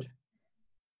neighborhood,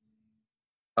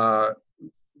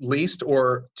 leased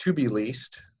or to be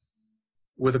leased,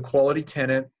 with a quality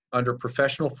tenant under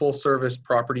professional full service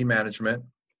property management,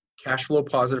 cash flow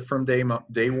positive from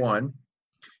day one,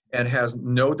 and has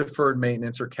no deferred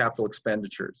maintenance or capital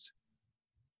expenditures.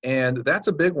 And that's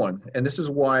a big one. And this is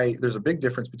why there's a big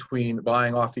difference between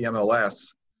buying off the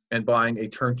MLS and buying a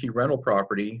turnkey rental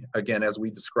property, again, as we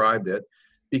described it,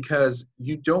 because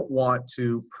you don't want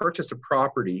to purchase a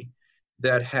property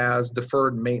that has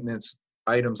deferred maintenance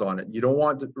items on it. You don't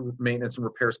want maintenance and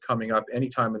repairs coming up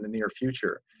anytime in the near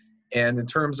future. And in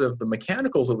terms of the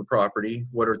mechanicals of the property,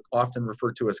 what are often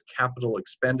referred to as capital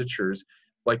expenditures,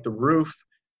 like the roof,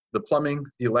 the plumbing,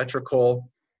 the electrical,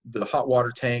 the hot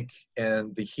water tank,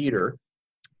 and the heater,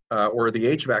 or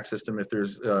the HVAC system if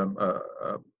there's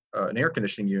an air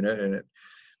conditioning unit in it,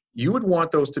 you would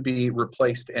want those to be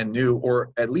replaced and new,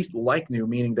 or at least like new,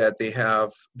 meaning that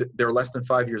they're less than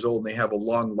 5 years old and they have a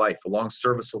long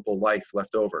serviceable life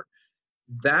left over.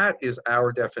 That is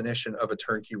our definition of a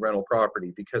turnkey rental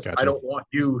property, because Gotcha. I don't want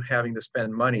you having to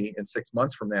spend money in 6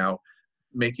 months from now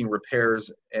making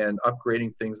repairs and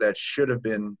upgrading things that should have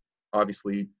been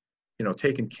obviously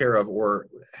taken care of, or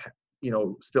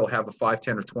still have a 5,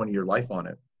 10, or 20-year life on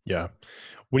it. Yeah.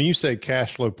 When you say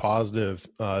cash flow positive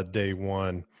day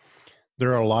one,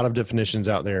 there are a lot of definitions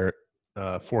out there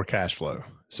for cash flow.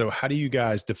 So how do you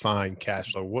guys define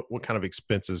cash flow? What kind of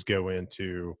expenses go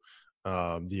into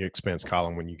the expense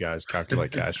column when you guys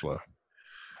calculate cash flow?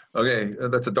 Okay,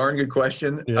 that's a darn good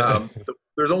question. Yeah.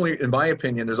 In my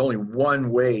opinion, there's only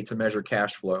one way to measure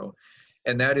cash flow,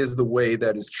 and that is the way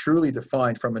that is truly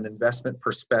defined from an investment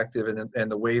perspective,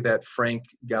 and the way that Frank,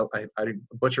 I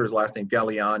butcher his last name,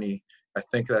 Galliani, I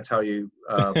think that's how you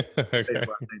say his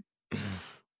last name.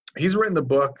 He's written the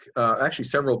book, actually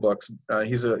several books.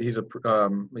 He's a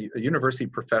university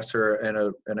professor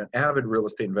and an avid real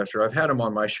estate investor. I've had him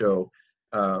on my show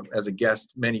as a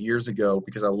guest many years ago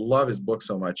because I love his book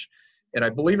so much. And I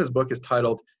believe his book is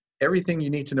titled Everything You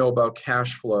Need to Know About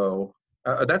Cash Flow.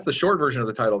 That's the short version of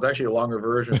the title. It's actually a longer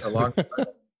version,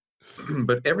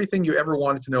 but Everything You Ever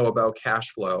Wanted to Know About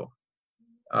Cash Flow.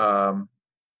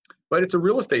 But it's a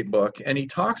real estate book, and he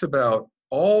talks about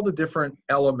all the different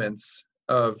elements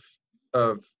of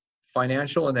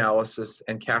financial analysis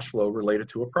and cash flow related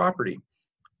to a property.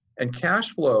 And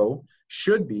cash flow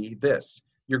should be this: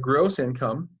 your gross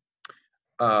income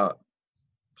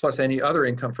plus any other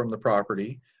income from the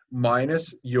property,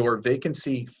 minus your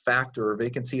vacancy factor or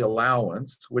vacancy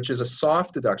allowance, which is a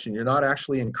soft deduction. You're not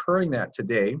actually incurring that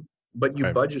today, but you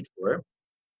budget for it.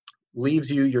 Leaves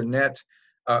you your net,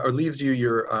 or leaves you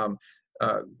your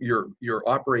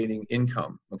operating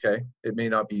income. Okay, it may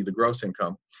not be the gross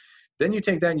income. Then you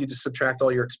take that and you just subtract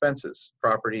all your expenses: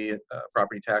 property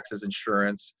taxes,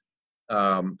 insurance,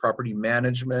 property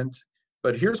management.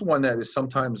 But here's one that is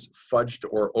sometimes fudged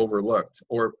or overlooked,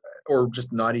 or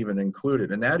just not even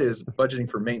included, and that is budgeting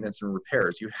for maintenance and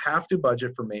repairs. You have to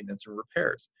budget for maintenance and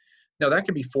repairs. Now that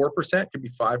could be 4%, it could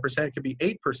be 5%, it could be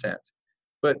 8%.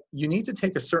 But you need to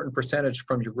take a certain percentage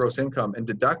from your gross income and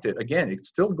deduct it. Again, it's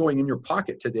still going in your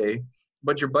pocket today,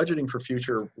 but you're budgeting for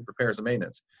future repairs and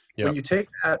maintenance. Yep. When you take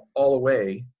that all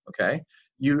away, okay,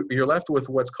 you're left with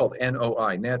what's called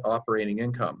NOI, net operating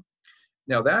income.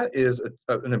 Now that is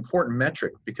an important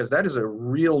metric, because that is a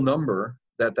real number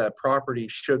that property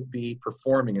should be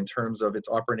performing in terms of its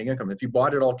operating income. If you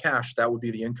bought it all cash, that would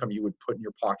be the income you would put in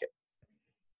your pocket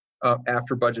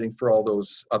after budgeting for all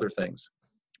those other things.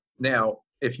 Now,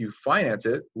 if you finance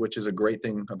it, which is a great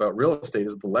thing about real estate,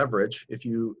 is the leverage. If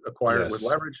you acquire it with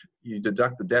leverage, you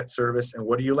deduct the debt service, and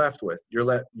what are you left with? You're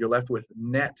left with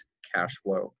net cash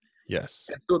flow. Yes.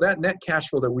 And so that net cash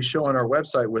flow that we show on our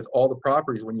website with all the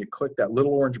properties, when you click that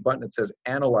little orange button that says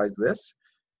Analyze This,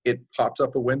 it pops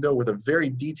up a window with a very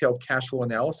detailed cash flow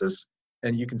analysis,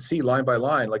 and you can see line by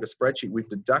line, like a spreadsheet, we've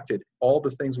deducted all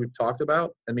the things we've talked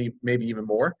about, and maybe even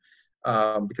more,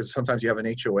 because sometimes you have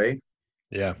an HOA.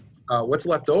 Yeah. What's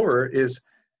left over is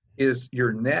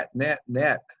your net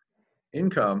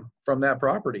income from that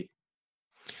property.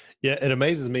 Yeah, it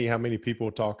amazes me how many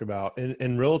people talk about,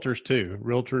 and realtors too,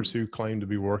 realtors who claim to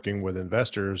be working with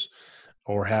investors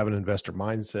or have an investor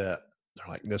mindset. They're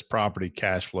like, this property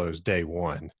cash flows day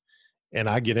one. And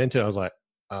I get into it, I was like,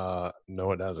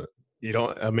 no, it doesn't. You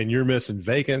don't, I mean, you're missing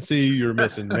vacancy, you're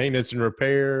missing maintenance and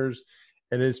repairs.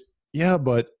 And it's, yeah,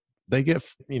 but they get,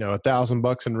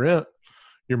 $1,000 in rent.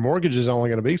 Your mortgage is only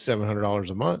going to be $700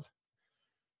 a month.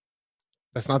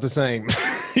 That's not the same.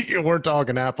 We're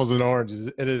talking apples and oranges.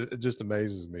 It just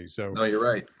amazes me. So no, you're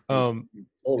right. You're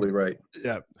totally right.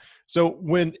 Yeah. So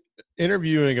when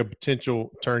interviewing a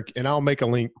potential turnkey, and I'll make a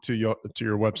link to your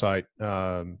website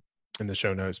in the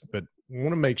show notes, but I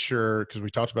want to make sure, because we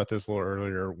talked about this a little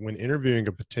earlier, when interviewing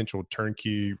a potential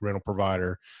turnkey rental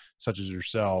provider such as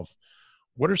yourself,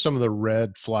 what are some of the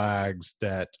red flags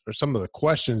or some of the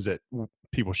questions that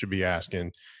people should be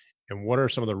asking? And what are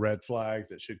some of the red flags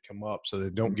that should come up so they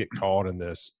don't get caught in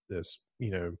this,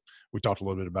 we talked a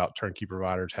little bit about turnkey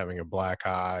providers having a black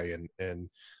eye and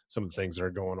some of the things that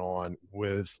are going on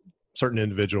with certain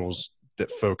individuals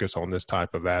that focus on this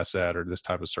type of asset or this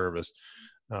type of service.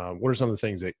 What are some of the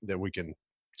things that we can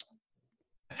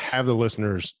have the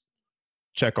listeners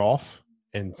check off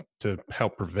and to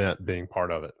help prevent being part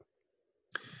of it?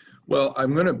 Well,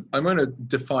 I'm gonna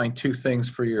define two things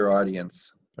for your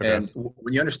audience. Okay. And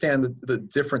when you understand the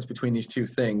difference between these two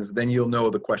things, then you'll know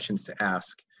the questions to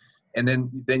ask. And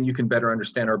then you can better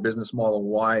understand our business model and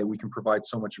why we can provide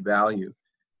so much value.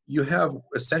 You have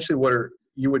essentially what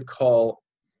you would call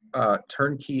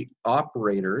turnkey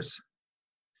operators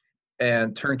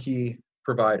and turnkey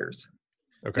providers.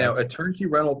 Okay. Now, a turnkey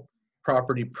rental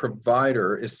property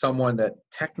provider is someone that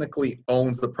technically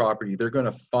owns the property. They're going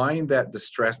to find that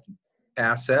distressed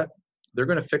asset. They're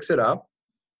going to fix it up.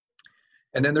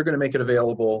 And then they're going to make it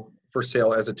available for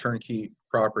sale as a turnkey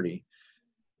property.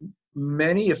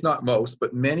 Many, if not most,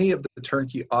 but many of the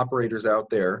turnkey operators out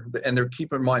there, and they're,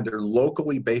 keep in mind, they're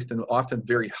locally based and often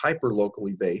very hyper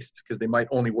locally based, because they might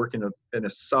only work in a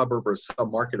suburb or a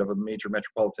sub-market of a major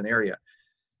metropolitan area.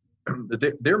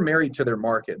 They're married to their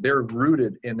market. They're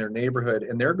rooted in their neighborhood,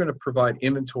 and they're going to provide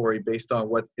inventory based on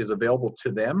what is available to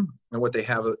them and what they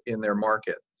have in their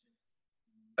market.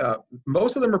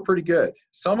 Most of them are pretty good.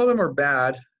 Some of them are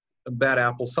bad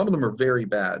apples. Some of them are very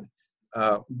bad.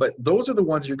 But those are the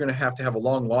ones you're going to have a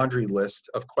long laundry list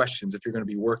of questions if you're going to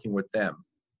be working with them.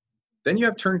 Then you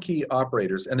have turnkey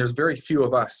operators, and there's very few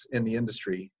of us in the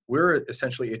industry. We're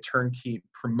essentially a turnkey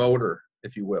promoter,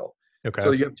 if you will. Okay.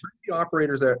 So you have turnkey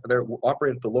operators that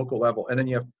operate at the local level, and then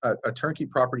you have a turnkey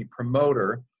property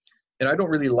promoter. And I don't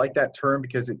really like that term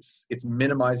because it's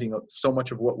minimizing so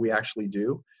much of what we actually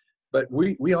do. But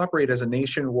we operate as a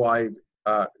nationwide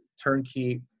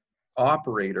turnkey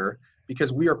operator,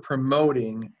 because we are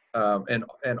promoting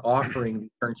and offering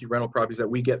turnkey rental properties that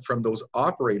we get from those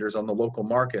operators on the local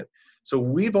market. So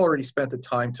we've already spent the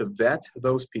time to vet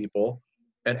those people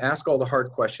and ask all the hard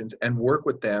questions and work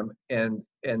with them, and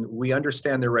we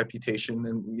understand their reputation,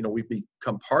 and we've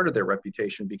become part of their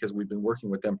reputation because we've been working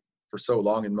with them for so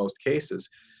long in most cases.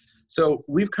 So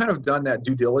we've kind of done that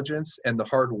due diligence and the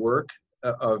hard work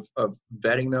of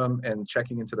vetting them and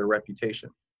checking into their reputation.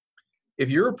 If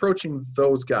you're approaching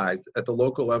those guys at the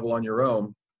local level on your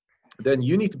own, then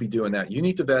you need to be doing that. You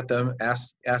need to vet them,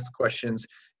 ask questions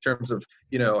in terms of,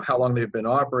 how long they've been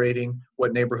operating,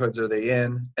 what neighborhoods are they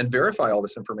in, and verify all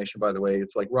this information, by the way.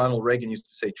 It's like Ronald Reagan used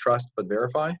to say, trust but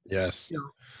verify. Yes.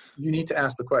 You need to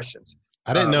ask the questions.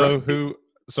 I didn't know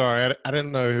I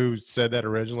didn't know who said that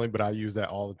originally, but I use that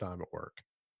all the time at work.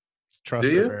 Trust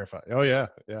but verify. Oh, yeah.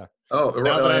 Yeah. Oh,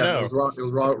 now that I know. It was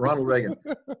Ronald Reagan.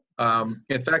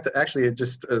 In fact, actually,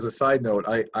 just as a side note,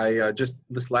 I just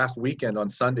this last weekend on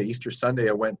Sunday, Easter Sunday,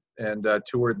 I went and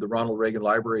toured the Ronald Reagan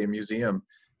Library and Museum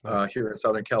here in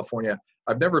Southern California.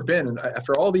 I've never been, and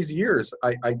after all these years,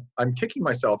 I'm kicking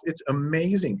myself. It's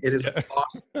amazing. It is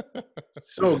awesome.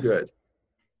 So good.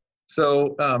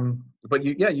 So, but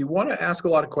you want to ask a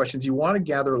lot of questions. You want to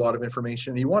gather a lot of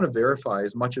information. You want to verify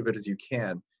as much of it as you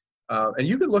can. And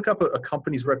you can look up a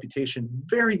company's reputation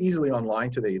very easily online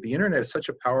today. The internet is such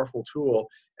a powerful tool,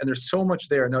 and there's so much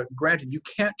there. Now, granted, you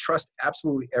can't trust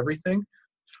absolutely everything,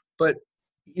 but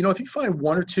if you find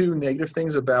one or two negative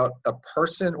things about a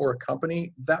person or a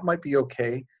company, that might be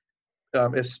okay,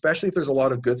 especially if there's a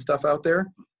lot of good stuff out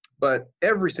there. But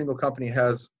every single company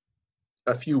has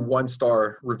a few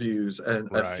one-star reviews and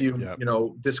a few,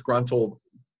 disgruntled.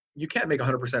 You can't make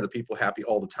 100% of people happy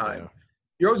all the time. Yeah.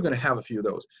 You're always going to have a few of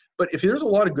those. But if there's a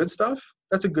lot of good stuff,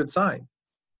 that's a good sign.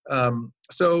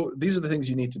 So these are the things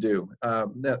you need to do.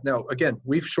 Now, again,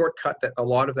 we've shortcut a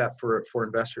lot of that for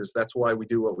investors. That's why we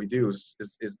do what we do. Is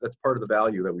that's part of the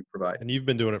value that we provide. And you've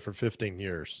been doing it for 15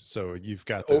 years, so you've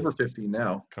got over 15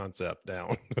 now. Concept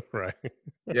down, right?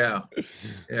 Yeah.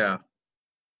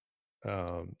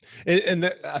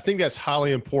 And I think that's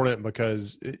highly important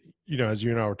because as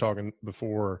you and I were talking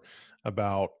before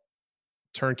about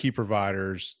turnkey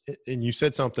providers, and you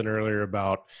said something earlier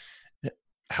about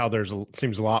how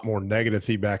seems a lot more negative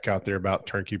feedback out there about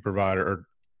turnkey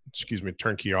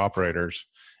operators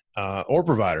or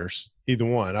providers, either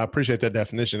one. I appreciate that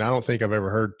definition. I don't think I've ever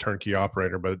heard turnkey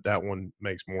operator, but that one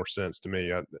makes more sense to me,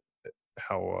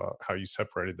 how you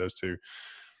separated those two.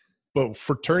 But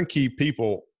for turnkey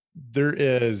people, there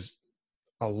is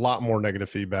a lot more negative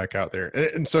feedback out there.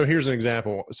 And so here's an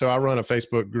example. So I run a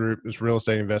Facebook group. It's real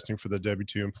estate investing for the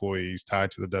W-2 employees tied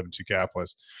to the W-2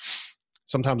 capitalists.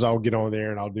 Sometimes I'll get on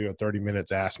there and I'll do a 30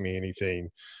 minutes Ask Me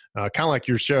Anything, kind of like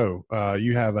your show.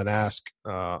 You have an Ask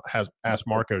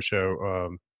Marco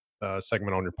show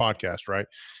segment on your podcast, right?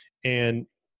 And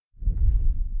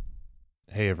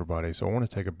hey, everybody. So I want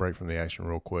to take a break from the action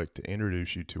real quick to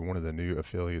introduce you to one of the new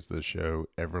affiliates of the show,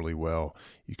 Everly Well.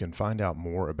 You can find out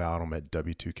more about them at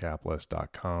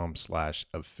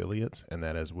w2capitalist.com/affiliates, and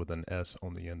that is with an S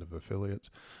on the end of affiliates.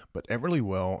 But Everly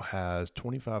Well has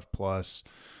 25 plus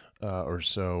or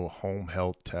so home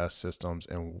health test systems,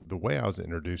 and the way I was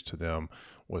introduced to them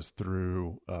was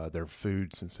through their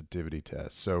food sensitivity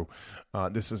test. So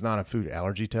this is not a food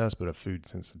allergy test, but a food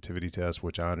sensitivity test,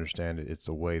 which I understand it's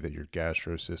the way that your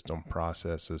gastro system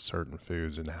processes certain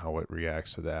foods and how it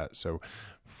reacts to that. So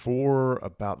For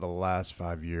about the last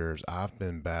 5 years, I've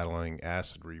been battling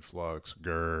acid reflux,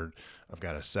 GERD. I've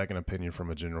got a second opinion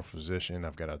from a general physician.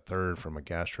 I've got a third from a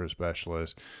gastro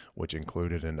specialist, which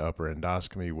included an upper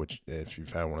endoscopy, which if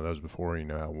you've had one of those before, you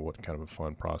know what kind of a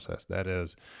fun process that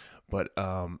is. But,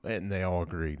 and they all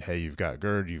agreed, hey, you've got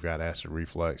GERD, you've got acid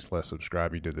reflux, let's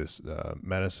subscribe you to this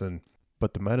medicine.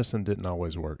 But the medicine didn't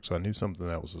always work, so I knew something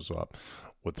else was up.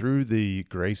 Well, through the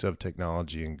grace of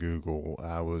technology and Google,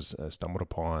 I was stumbled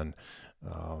upon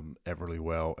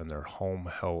Everlywell and their home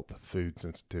health food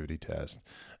sensitivity test.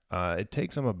 It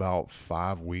takes them about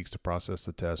 5 weeks to process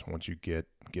the test once you get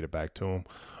it back to them.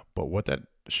 But what that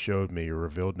showed me or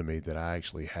revealed to me that I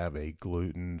actually have a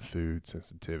gluten food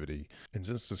sensitivity. And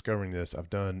since discovering this, I've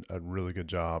done a really good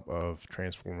job of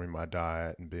transforming my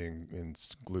diet and being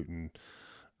gluten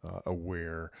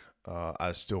aware.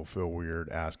 I still feel weird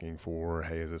asking for,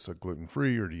 hey, is this a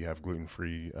gluten-free or do you have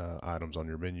gluten-free items on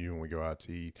your menu when we go out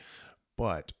to eat?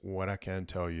 But what I can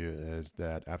tell you is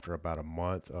that after about a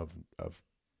month of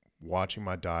watching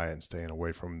my diet and staying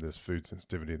away from this food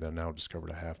sensitivity that I now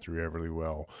discovered I have through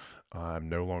Everlywell, I'm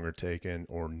no longer taking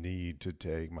or need to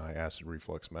take my acid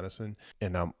reflux medicine.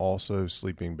 And I'm also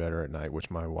sleeping better at night,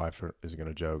 which my wife is going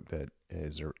to joke that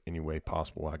is there any way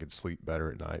possible I could sleep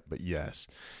better at night? But yes.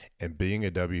 And being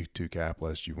a W-2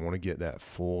 capitalist, you want to get that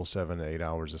full 7 to 8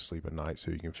 hours of sleep at night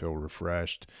so you can feel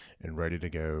refreshed and ready to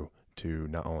go to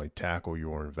not only tackle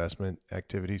your investment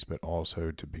activities, but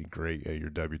also to be great at your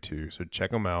W-2. So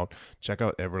check them out. Check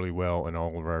out Everlywell and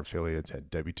all of our affiliates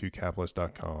at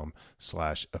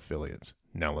w2capitalist.com/affiliates.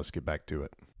 Now let's get back to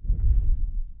it.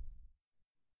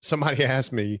 Somebody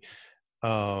asked me,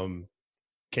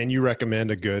 can you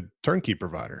recommend a good turnkey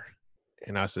provider?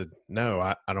 And I said, no,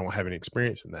 I don't have any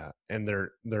experience in that. And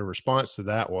their response to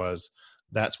that was,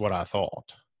 that's what I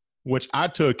thought, which I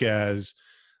took as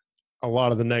a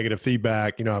lot of the negative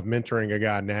feedback. You know, I'm mentoring a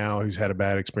guy now who's had a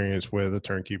bad experience with a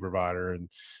turnkey provider. And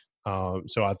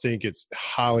so I think it's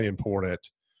highly important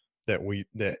that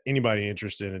anybody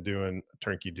interested in doing a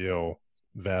turnkey deal,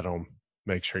 vet them,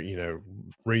 make sure, you know,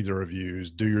 read the reviews,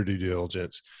 do your due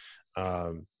diligence.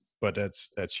 But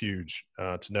that's huge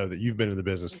to know that you've been in the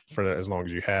business for as long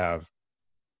as you have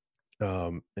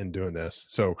in doing this.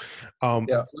 So,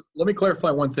 yeah, let me clarify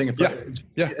one thing. At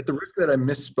the risk that I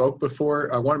misspoke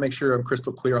before, I want to make sure I'm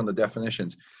crystal clear on the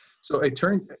definitions. So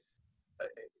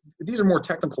these are more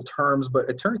technical terms, but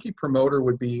a turnkey promoter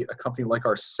would be a company like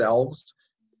ourselves.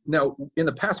 Now, in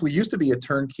the past, we used to be a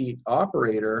turnkey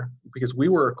operator because we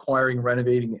were acquiring,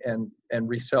 renovating, and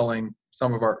reselling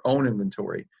some of our own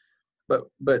inventory. But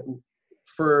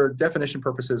for definition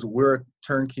purposes, we're a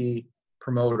turnkey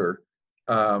promoter.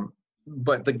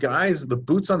 But the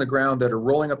boots on the ground that are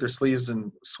rolling up their sleeves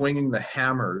and swinging the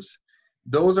hammers,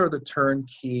 those are the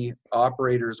turnkey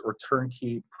operators or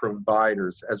turnkey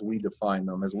providers as we define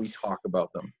them, as we talk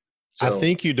about them. So, I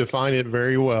think you defined it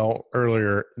very well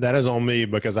earlier. That is on me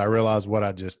because I realized what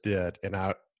I just did, and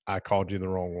I called you the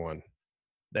wrong one.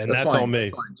 And that's on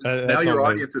me. Now your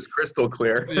audience is crystal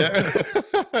clear. Yeah.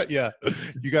 Yeah.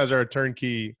 You guys are a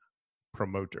turnkey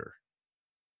promoter.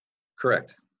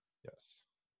 Correct. Yes.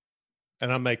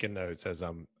 And I'm making notes as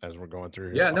we're going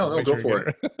through. Yeah, so go for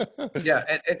it. Yeah,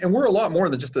 and we're a lot more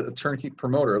than just a turnkey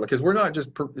promoter, because we're not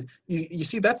just. You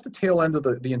see, that's the tail end of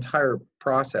the entire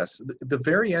process. The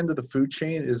very end of the food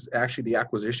chain is actually the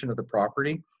acquisition of the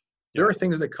property. There are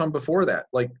things that come before that,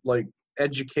 like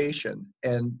education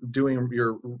and doing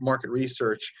your market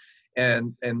research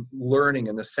and learning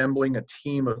and assembling a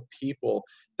team of people.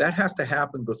 That has to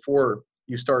happen before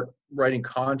you start writing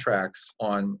contracts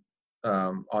on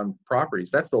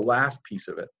properties. That's the last piece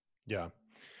of it. Yeah.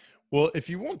 Well, if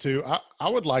you want to, I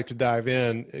would like to dive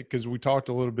in, because we talked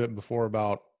a little bit before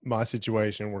about my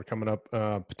situation. We're coming up,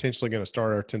 potentially going to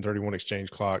start our 1031 exchange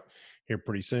clock here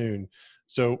pretty soon.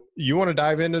 So you want to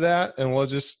dive into that, and we'll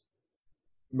just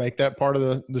make that part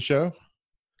of the show?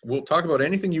 We'll talk about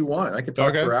anything you want. I could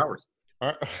talk for hours.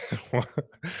 All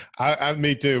right.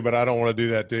 Me too, but I don't want to do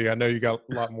that to you. I know you got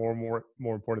a lot more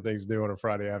important things to do on a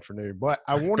Friday afternoon. But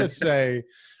I want to say,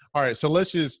 all right, so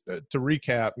let's just to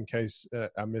recap in case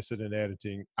I miss it in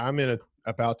editing. I'm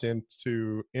about to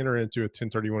enter into a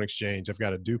 1031 exchange. I've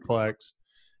got a duplex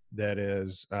that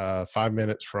is 5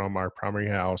 minutes from our primary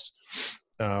house.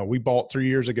 We bought 3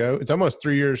 years ago. It's almost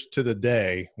 3 years to the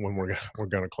day when we're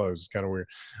going to close. It's kind of weird.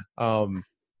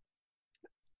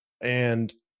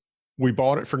 And we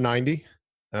bought it for 90.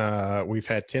 We've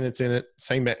had tenants in it.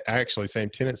 Same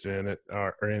tenants in it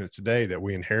are in it today that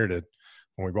we inherited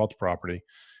when we bought the property.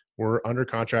 We're under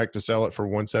contract to sell it for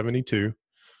 172,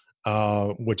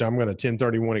 which I'm going to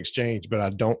 1031 exchange, but I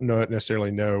don't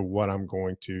necessarily know what I'm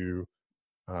going to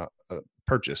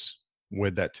purchase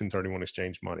with that 1031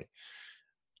 exchange money.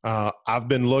 I've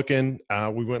been looking.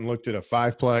 We went and looked at a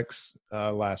 5-plex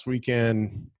last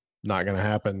weekend. Not going to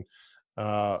happen.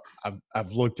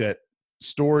 I've looked at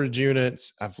storage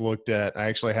units. I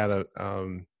actually had a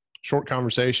short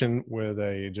conversation with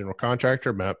a general contractor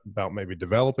about maybe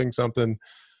developing something.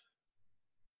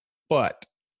 But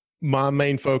my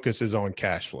main focus is on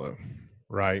cash flow,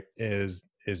 right? Is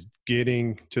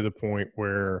getting to the point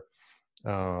where,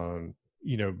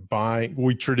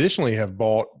 we traditionally have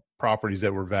bought properties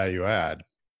that were value add,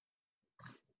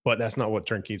 but that's not what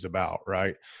Turnkey's about,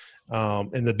 right?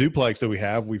 And the duplex that we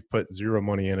have, we've put zero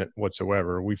money in it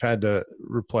whatsoever. We've had to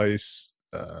replace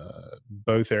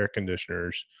both air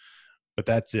conditioners, but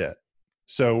that's it.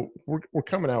 So we're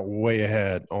coming out way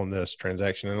ahead on this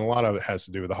transaction, and a lot of it has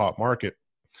to do with the hot market,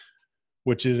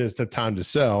 which it is the time to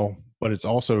sell, but it's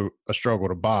also a struggle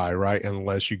to buy, right?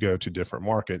 Unless you go to different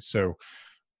markets. So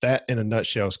that, in a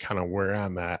nutshell, is kind of where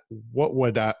I'm at. What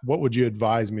would you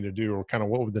advise me to do, or kind of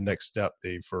what would the next step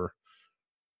be for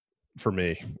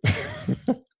me?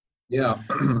 Yeah,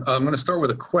 I'm going to start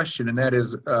with a question, and that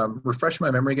is, refresh my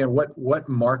memory again. What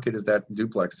market is that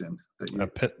duplex in?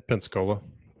 Pensacola.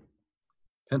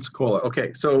 Pensacola.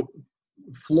 Okay, so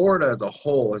Florida as a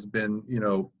whole has been,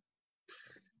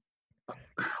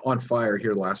 on fire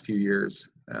here the last few years.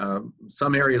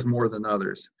 Some areas more than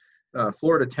others.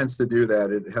 Florida tends to do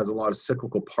that. It has a lot of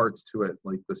cyclical parts to it,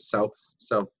 like the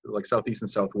southeast and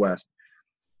southwest.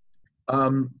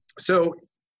 So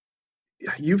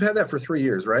you've had that for 3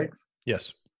 years, right?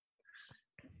 Yes.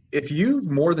 If you've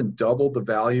more than doubled the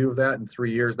value of that in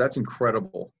 3 years, that's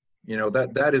incredible.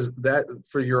 That is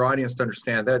for your audience to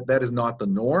understand, that is not the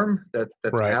norm. That's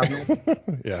right.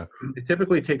 abnormal. Yeah. It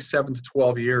typically takes 7 to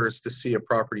 12 years to see a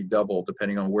property double,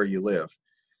 depending on where you live.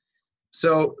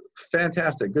 So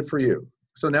fantastic, good for you.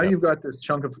 So now You've got this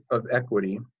chunk of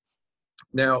equity.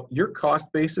 Now your cost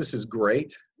basis is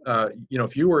great.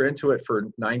 If you were into it for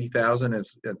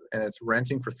 $90,000 and it's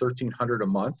renting for $1,300 a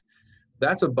month,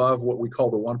 that's above what we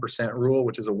call the 1% rule,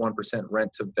 which is a 1%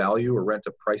 rent to value or rent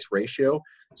to price ratio.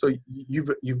 So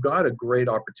you've got a great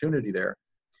opportunity there,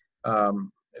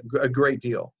 a great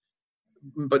deal.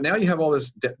 But now you have all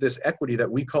this equity that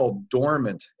we call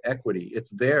dormant equity. It's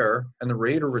there, and the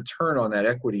rate of return on that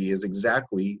equity is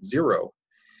exactly zero.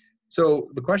 So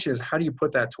the question is, how do you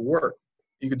put that to work?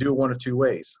 You could do it one of two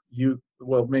ways.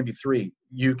 Maybe three.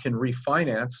 You can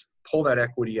refinance, pull that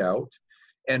equity out,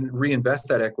 and reinvest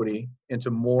that equity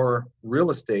into more real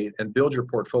estate and build your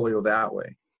portfolio that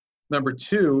way. Number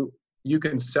two, you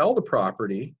can sell the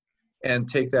property and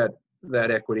take that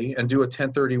equity and do a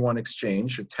 1031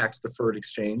 exchange, a tax-deferred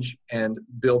exchange, and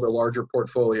build a larger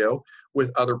portfolio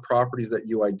with other properties that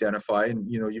you identify. And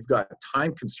you've got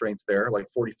time constraints there, like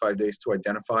 45 days to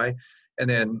identify, and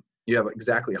then you have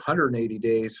exactly 180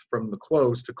 days from the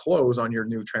close to close on your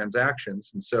new transactions.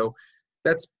 And so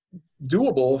that's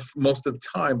doable most of the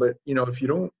time. But if you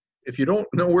don't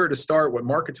know where to start, what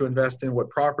market to invest in, what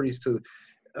properties to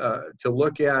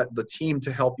look at, the team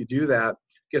to help you do that,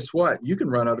 guess what? You can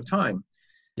run out of time.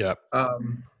 Yeah.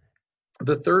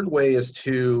 The third way is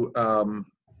to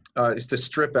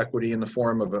strip equity in the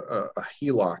form of a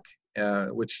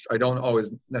HELOC, which I don't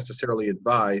always necessarily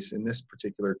advise in this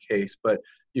particular case, but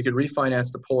you could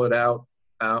refinance to pull it out,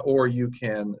 or you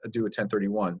can do a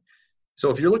 1031. So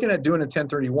if you're looking at doing a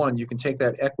 1031, you can take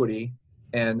that equity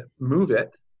and move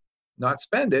it, not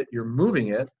spend it, you're moving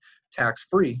it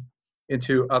tax-free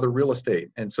into other real estate.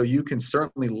 And so you can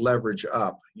certainly leverage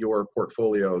up your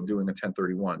portfolio doing a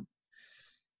 1031.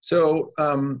 So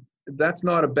that's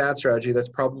not a bad strategy. That's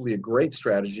probably a great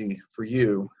strategy for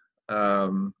you.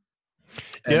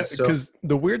 Yeah, because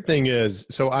the weird thing is,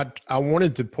 so I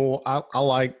wanted to pull, I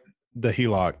like the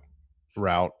HELOC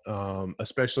route,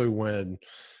 especially when,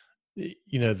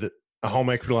 a home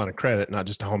equity line of credit, not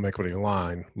just a home equity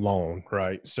loan,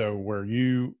 right? So where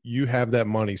you have that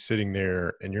money sitting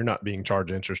there and you're not being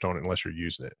charged interest on it unless you're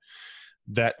using it.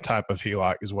 That type of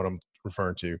HELOC is what I'm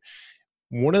referring to.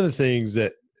 One of the things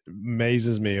that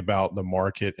amazes me about the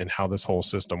market and how this whole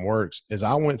system works is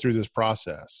I went through this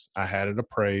process. I had it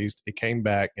appraised. It came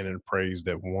back and it appraised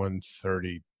at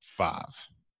 135, I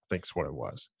think is what it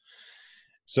was.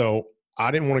 So I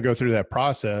didn't want to go through that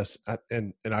process,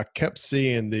 and I kept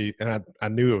seeing I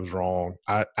knew it was wrong.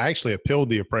 I actually appealed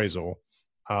the appraisal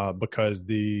because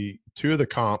the two of the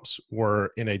comps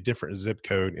were in a different zip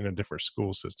code in a different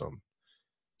school system.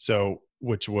 So,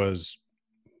 which was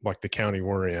like the county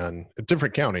we're in, a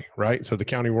different county, right? So the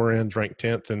county we're in is ranked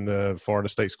 10th in the Florida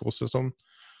state school system.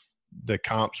 The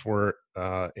comps were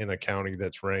in a county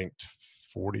that's ranked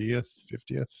 40th,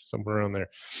 50th, somewhere around there,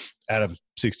 out of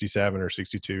 67 or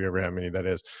 62, ever how many that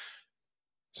is.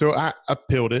 So I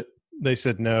appealed it. They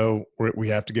said, no, we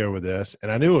have to go with this.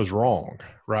 And I knew it was wrong,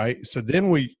 right? So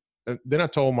then I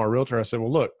told my realtor, I said,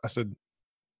 well, look, I said,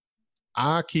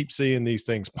 I keep seeing these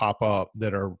things pop up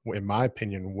that are, in my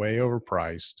opinion, way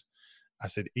overpriced. I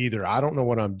said, either I don't know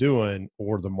what I'm doing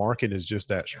or the market is just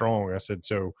that strong. I said,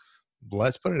 so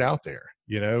let's put it out there,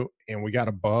 and we got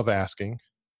above asking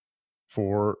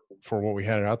for what we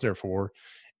had it out there for.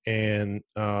 And,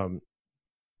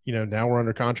 now we're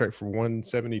under contract for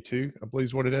 172, I believe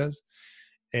is what it is.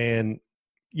 And,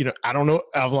 I don't know.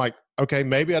 I'm like, okay,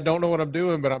 maybe I don't know what I'm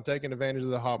doing, but I'm taking advantage of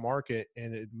the hot market.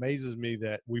 And it amazes me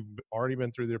that we've already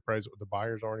been through the appraisal. The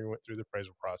buyers already went through the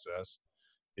appraisal process.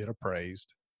 It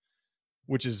appraised,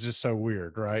 which is just so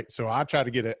weird, right? So I try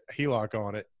to get a HELOC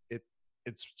on it.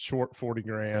 It's short 40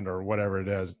 grand or whatever it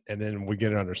is. And then we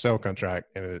get it under sale contract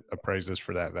and it appraises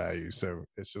for that value. So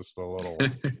it's just a little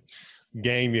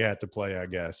game you have to play, I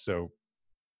guess. So,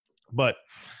 but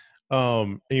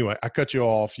anyway, I cut you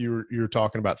off. You were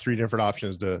talking about 3 different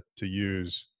options to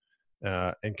use,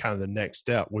 and kind of the next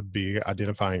step would be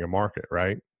identifying a market,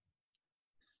 right?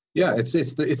 Yeah, it's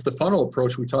the funnel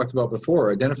approach we talked about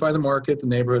before. Identify the market, the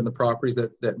neighborhood, and the properties that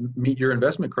meet your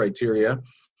investment criteria,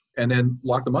 and then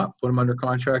lock them up, put them under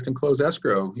contract, and close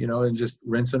escrow. And just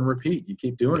rinse and repeat. You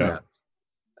keep doing that.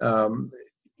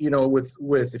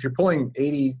 With if you're pulling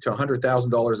 $80,000 to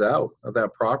 $100,000 out of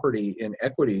that property in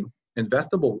equity,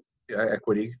 investable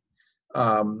equity,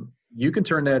 you can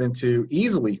turn that into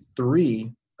easily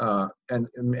 3 and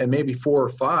maybe 4 or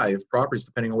 5 properties,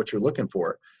 depending on what you're looking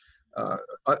for.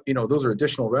 Those are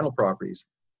additional rental properties,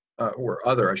 or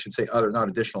other, I should say other, not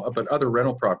additional, but other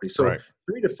rental properties. So right.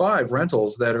 3 to 5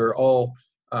 rentals that are all,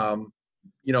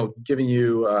 giving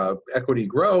you equity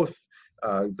growth,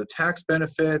 the tax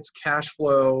benefits, cash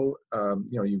flow.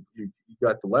 You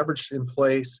got the leverage in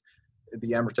place,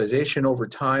 the amortization over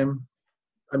time.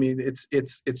 I mean, it's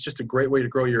just a great way to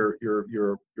grow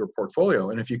your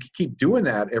portfolio. And if you keep doing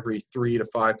that every 3 to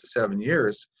 5 to 7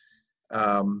 years,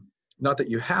 not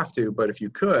that you have to, but if you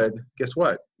could, guess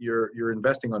what? You're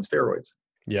investing on steroids.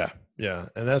 Yeah.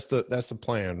 And that's the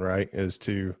plan, right? Is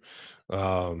to,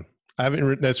 I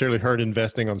haven't necessarily heard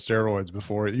investing on steroids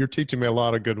before. You're teaching me a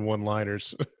lot of good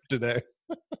one-liners today.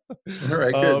 All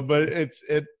right, good. But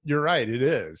you're right. It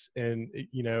is. And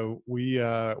we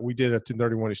did a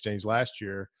 1031 exchange last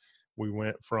year. We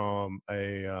went from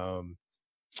a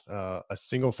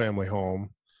single family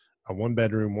home, a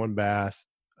 1-bedroom, 1-bath,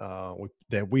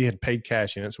 that we had paid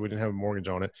cash in it, so we didn't have a mortgage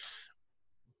on it.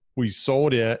 We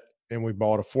sold it and we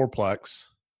bought a 4-plex,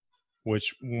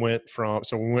 which went from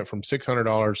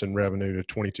 $600 in revenue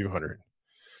to $2,200.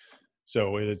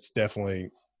 So it's definitely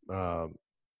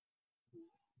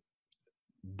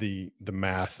the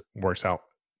math works out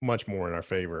much more in our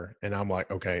favor. And I'm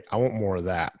like, okay, I want more of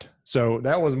that. So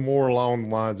that was more along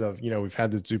the lines of, we've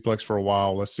had the duplex for a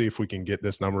while. Let's see if we can get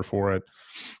this number for it.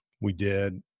 We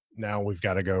did. Now we've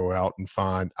got to go out and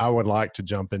find. I would like to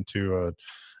jump into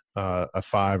a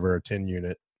 5 or a 10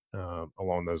 unit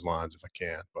along those lines if I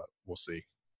can, but we'll see.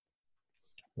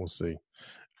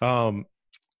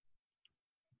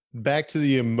 Back to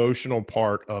the emotional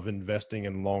part of investing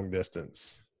in long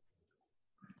distance.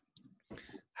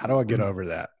 How do I get over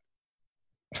that?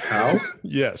 How?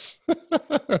 Yes.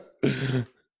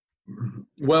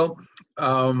 Well,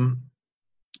 I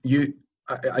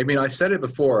said it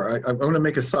before. I'm going to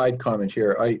make a side comment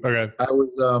here. Okay. I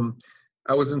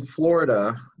was in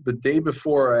Florida the day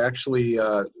before I actually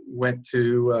went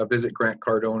to visit Grant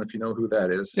Cardone, if you know who that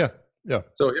is. Yeah.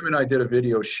 So him and I did a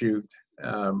video shoot.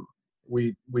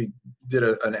 We did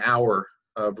an hour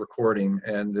of recording,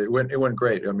 and it went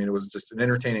great. I mean, it was just an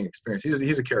entertaining experience.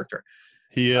 He's a character.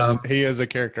 He is a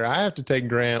character. I have to take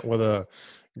Grant with a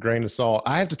grain of salt.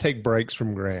 I have to take breaks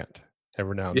from Grant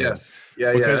every now and then. Yes.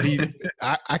 Yeah. Because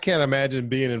I can't imagine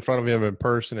being in front of him in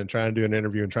person and trying to do an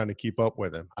interview and trying to keep up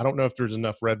with him. I don't know if there's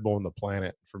enough Red Bull on the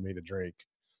planet for me to drink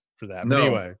for that. No. But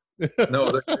anyway.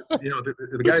 No,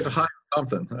 the guy's high on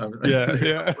something.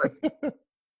 Yeah.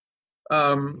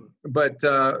 But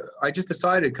I just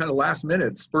decided kind of last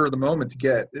minute, spur of the moment,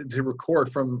 to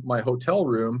record from my hotel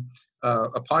room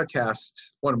a podcast,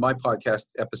 one of my podcast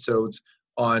episodes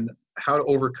on how to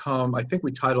overcome, I think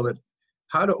we titled it,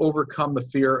 How to Overcome the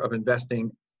Fear of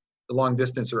Investing Long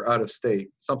Distance or Out of State,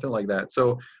 something like that.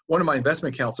 So one of my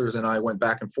investment counselors and I went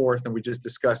back and forth, and we just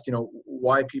discussed,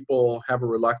 why people have a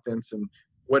reluctance and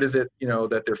what is it,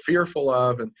 that they're fearful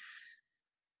of. And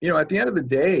at the end of the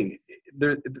day,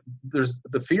 there's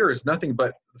the fear is nothing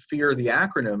but the fear, the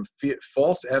acronym,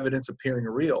 false evidence appearing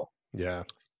real. Yeah.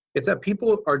 It's that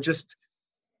people are just,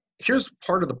 here's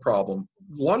part of the problem.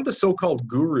 A lot of the so-called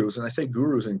gurus, and I say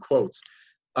gurus in quotes,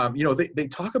 they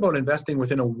talk about investing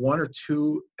within a 1 or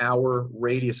 2 hour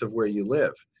radius of where you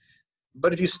live.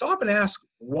 But if you stop and ask,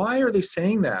 why are they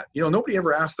saying that? Nobody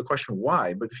ever asks the question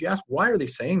why, but if you ask, why are they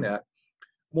saying that?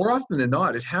 More often than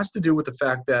not, it has to do with the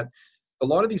fact that a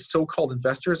lot of these so-called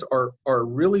investors are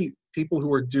really people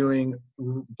who are doing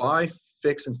buy,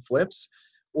 fix, and flips,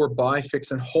 or buy,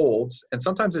 fix, and holds. And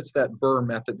sometimes it's that BRRRR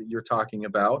method that you're talking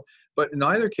about. But in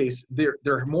either case,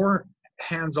 they're more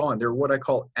hands-on. They're what I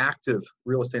call active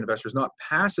real estate investors, not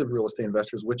passive real estate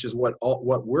investors, which is what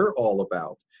we're all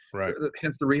about. Right.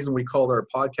 Hence the reason we called our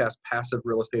podcast Passive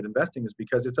Real Estate Investing, is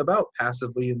because it's about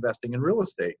passively investing in real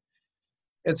estate.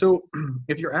 And so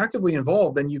if you're actively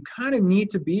involved, then you kind of need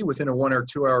to be within a 1 or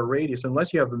 2 hour radius,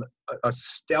 unless you have a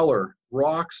stellar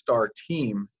rock star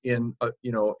team in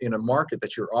a market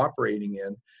that you're operating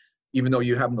in, even though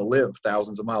you happen to live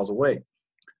thousands of miles away.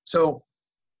 So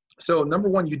number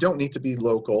one, you don't need to be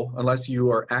local unless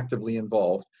you are actively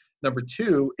involved. Number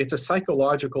two, it's a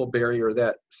psychological barrier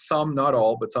that some, not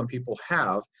all, but some people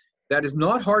have, that is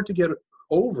not hard to get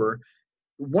over.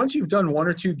 Once you've done 1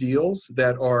 or 2 deals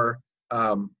that are,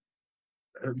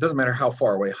 it doesn't matter how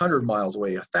far away, 100 miles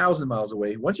away, 1,000 miles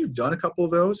away, once you've done a couple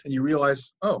of those and you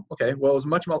realize, oh, okay, well,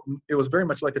 it was very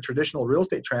much like a traditional real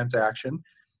estate transaction.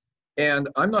 And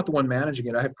I'm not the one managing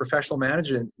it. I have professional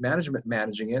management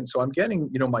managing it. So I'm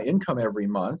getting, my income every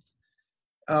month.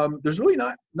 There's really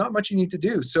not much you need to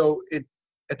do. So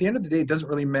at the end of the day, it doesn't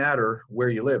really matter where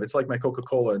you live. It's like my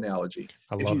Coca-Cola analogy.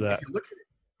 I love that. If you look at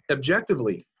it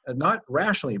objectively, not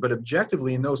rationally, but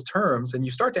objectively in those terms, and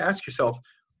you start to ask yourself,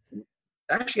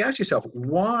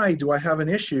 why do I have an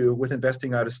issue with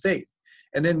investing out of state?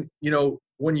 And then,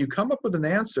 when you come up with an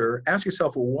answer, ask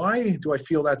yourself, well, why do I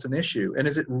feel that's an issue? And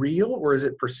is it real or is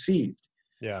it perceived?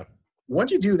 Yeah. Once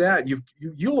you do that,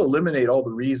 you'll eliminate all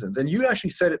the reasons. And you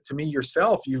actually said it to me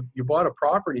yourself. You bought a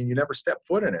property and you never stepped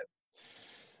foot in it.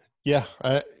 Yeah,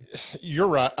 you're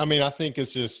right. I mean, I think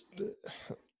it's just,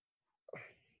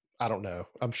 I don't know.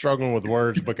 I'm struggling with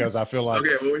words because I feel like.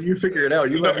 Okay, well, when you figure it out,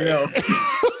 you let me know.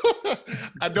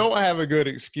 I don't have a good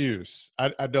excuse.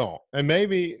 I don't. And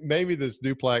maybe this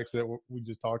duplex that we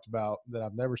just talked about that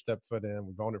I've never stepped foot in,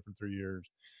 we've owned it for 3 years.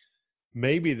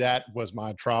 Maybe that was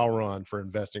my trial run for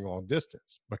investing long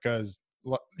distance, because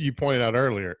you pointed out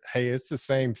earlier, hey, it's the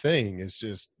same thing. It's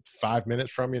just 5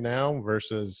 minutes from you now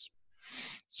versus.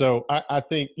 So I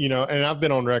think, and I've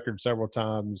been on record several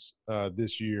times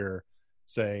this year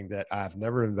saying that I've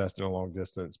never invested in a long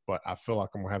distance, but I feel like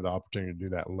I'm gonna have the opportunity to do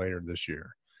that later this year.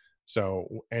 So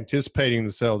anticipating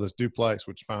the sale of this duplex,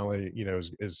 which finally,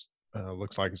 is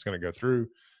looks like it's going to go through.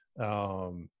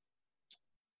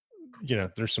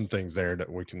 There's some things there that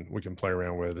we can play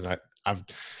around with. And I've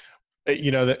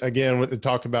that again, what we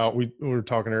talked about, we were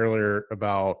talking earlier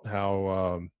about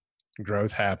how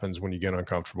growth happens when you get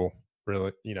uncomfortable,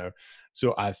 really,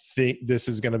 so I think this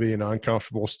is going to be an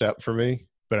uncomfortable step for me,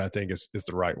 but I think it's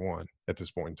the right one at this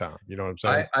point in time. You know what I'm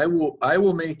saying? I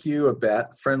will make you a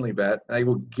friendly bet. I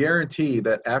will guarantee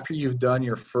that after you've done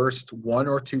your first 1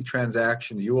 or 2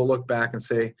 transactions, you will look back and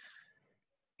say,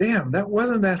 damn, that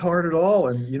wasn't that hard at all.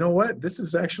 And you know what? This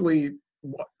is actually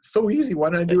so easy. Why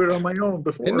didn't I do it on my own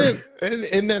before?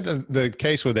 Isn't that the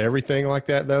case with everything like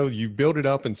that, though? You build it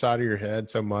up inside of your head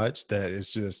so much that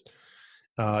it's just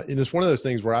and it's one of those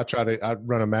things where I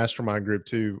run a mastermind group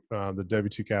too, the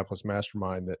W2 Capitalist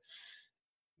Mastermind, that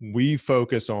we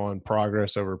focus on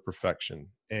progress over perfection.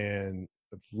 And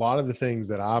a lot of the things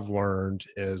that I've learned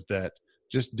is that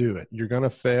just do it. You're going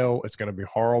to fail. It's going to be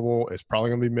horrible. It's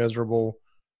probably going to be miserable,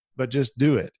 but just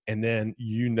do it. And then,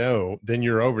 then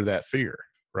you're over that fear,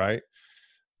 right?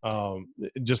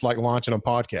 Just like launching a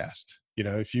podcast.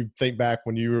 If you think back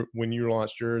when you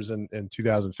launched yours in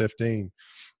 2015,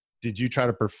 did you try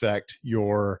to perfect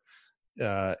your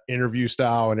interview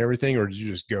style and everything, or did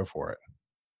you just go for it?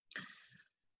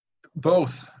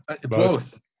 Both,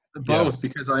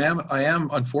 because I am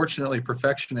unfortunately a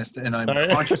perfectionist, and I'm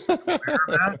consciously aware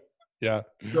of that. Yeah.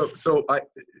 So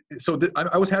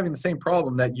I was having the same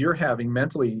problem that you're having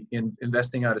mentally in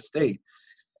investing out of state.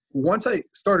 Once I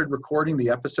started recording the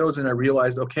episodes and I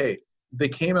realized, okay, they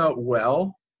came out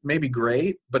well, maybe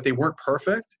great, but they weren't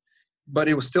perfect. But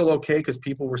it was still okay because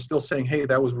people were still saying, hey,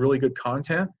 that was really good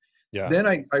content. Yeah. Then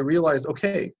I realized,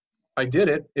 okay, I did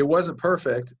it. It wasn't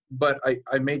perfect, but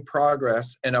I made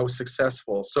progress and I was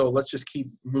successful. So let's just keep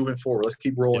moving forward. Let's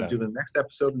keep rolling. Do the next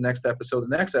episode, the next episode,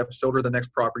 the next episode, or the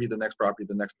next property, the next property,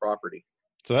 the next property.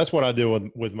 So that's what I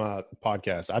do with my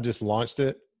podcast. I just launched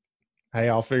it hey,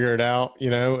 I'll figure it out,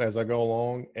 as I go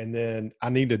along. And then I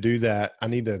need to do that.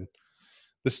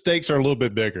 The stakes are a little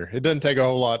bit bigger. It doesn't take a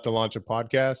whole lot to launch a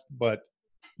podcast, but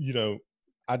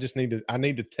I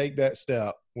need to take that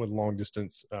step with a long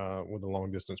distance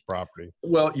property.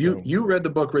 Well, you read the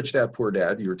book Rich Dad Poor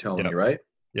Dad. You were telling me, right?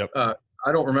 Yep.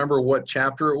 I don't remember what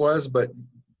chapter it was, but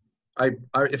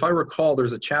if I recall,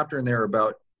 there's a chapter in there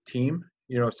about team.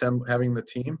 Having the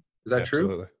team. Is that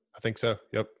Absolutely. true? I think so.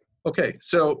 Yep. Okay,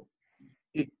 so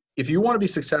if you want to be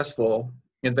successful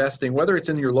investing, whether it's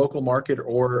in your local market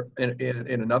or in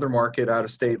another market out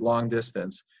of state, long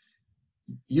distance,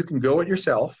 you can go it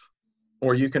yourself,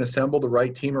 or you can assemble the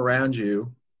right team around you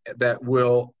that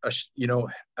will,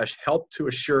 help to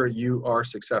assure you are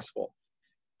successful.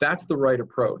 That's the right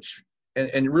approach.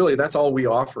 And really, that's all we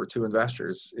offer to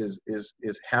investors is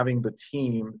having the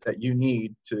team that you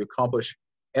need to accomplish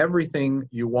everything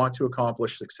you want to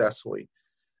accomplish successfully.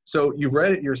 So you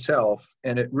read it yourself,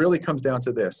 and it really comes down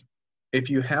to this. If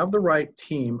you have the right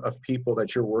team of people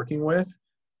that you're working with,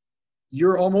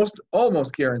 you're almost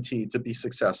guaranteed to be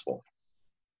successful.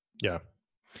 Yeah.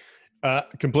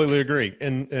 Completely agree.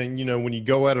 And when you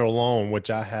go at it alone, which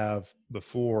I have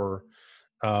before,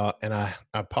 and I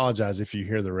apologize if you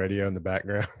hear the radio in the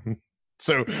background.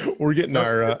 So we're getting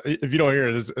if you don't hear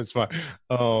it, it's fine.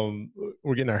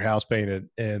 We're getting our house painted,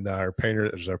 and our painter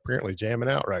is apparently jamming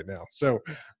out right now. So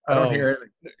I don't hear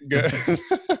anything.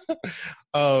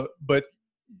 Good. But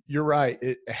you're right.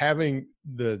 Having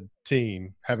the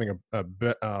team, having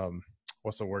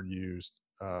what's the word used?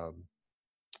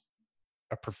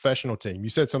 A professional team. You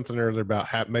said something earlier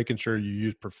about making sure you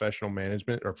use professional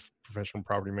management or professional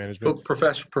property management.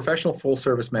 Professional full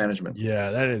service management.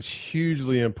 Yeah, that is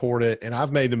hugely important. And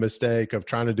I've made the mistake of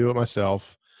trying to do it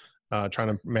myself, trying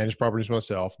to manage properties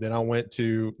myself. Then I went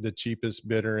to the cheapest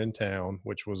bidder in town,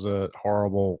 which was a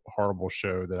horrible, horrible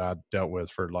show that I dealt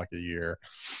with for like a year.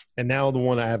 And now the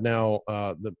one I have now,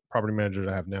 the property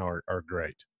managers I have now are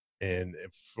great. And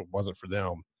if it wasn't for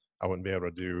them, I wouldn't be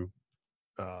able to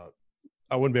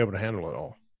handle it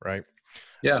all, right?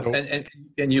 Yeah, so,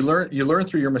 and you learn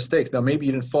through your mistakes. Now, maybe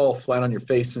you didn't fall flat on your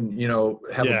face and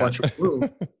have a bunch of room,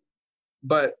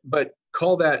 but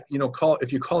call that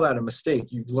if you call that a mistake,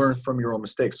 you've learned from your own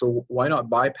mistakes. So why not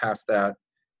bypass that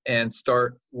and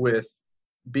start with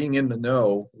being in the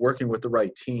know, working with the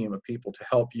right team of people to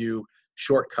help you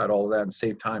shortcut all of that and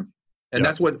save time. And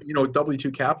that's what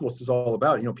W-2 Capitalist is all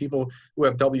about. People who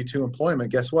have W-2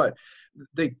 employment, guess what?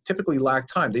 They typically lack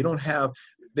time. They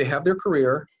have their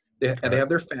career and they have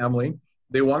their family.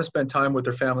 They want to spend time with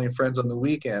their family and friends on the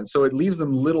weekend. So it leaves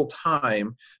them little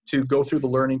time to go through the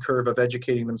learning curve of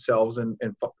educating themselves and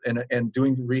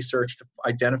doing research to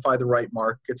identify the right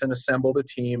markets and assemble the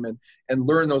team and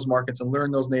learn those markets and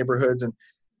learn those neighborhoods and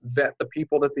vet the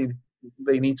people that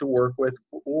they need to work with.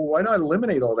 Well, why not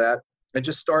eliminate all that and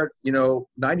just start,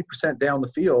 90% down the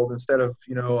field instead of,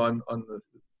 on the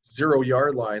 0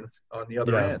 yard line on the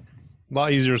other end. A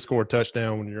lot easier to score a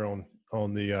touchdown when you're on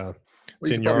the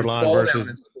 10-yard line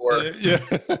versus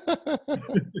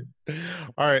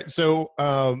All right.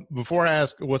 So before I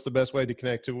ask what's the best way to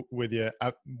connect with you,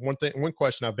 one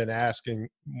question I've been asking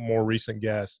more recent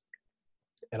guests,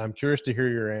 and I'm curious to hear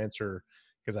your answer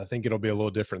because I think it'll be a little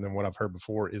different than what I've heard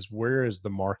before, is where is the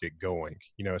market going?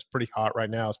 It's pretty hot right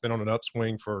now. It's been on an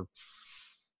upswing for,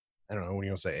 I don't know, what do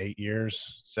you want to say, 8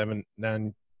 years, 7,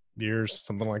 9 years,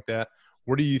 something like that.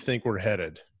 Where do you think we're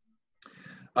headed?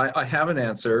 I have an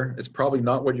answer. It's probably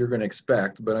not what you're going to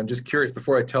expect, but I'm just curious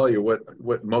before I tell you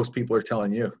what most people are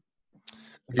telling you.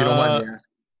 If you don't mind me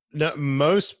asking. No,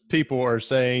 most people are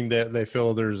saying that they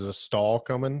feel there's a stall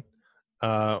coming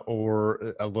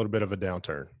or a little bit of a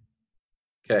downturn.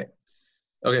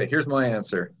 Okay, here's my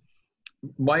answer.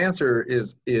 My answer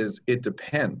is it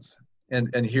depends.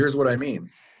 And here's what I mean.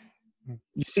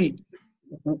 You see,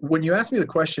 when you ask me the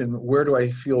question, where do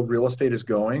I feel real estate is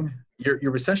going?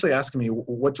 You're essentially asking me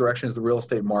what direction is the real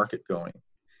estate market going?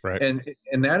 Right.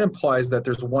 And that implies that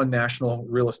there's one national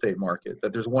real estate market,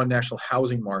 that there's one national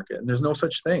housing market, and there's no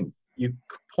such thing. You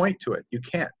point to it. You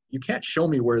can't show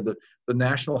me where the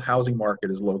national housing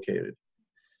market is located.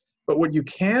 But what you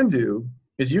can do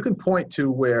is you can point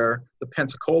to where the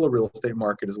Pensacola real estate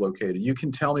market is located. You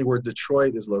can tell me where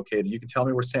Detroit is located. You can tell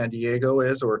me where San Diego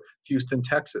is or Houston,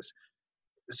 Texas.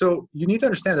 So you need to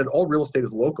understand that all real estate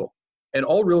is local, and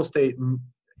all real estate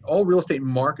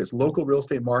markets, local real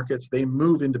estate markets, they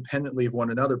move independently of one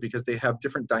another because they have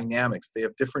different dynamics. They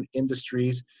have different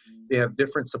industries. They have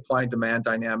different supply and demand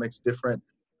dynamics, different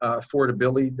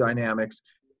affordability dynamics.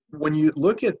 When you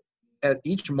look at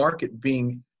each market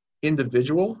being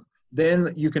individual,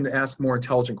 then you can ask more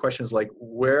intelligent questions like,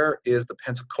 where is the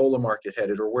Pensacola market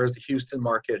headed, or where's the Houston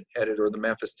market headed, or the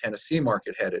Memphis, Tennessee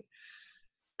market headed?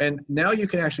 And now you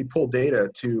can actually pull data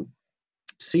to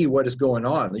see what is going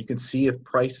on. You can see if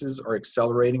prices are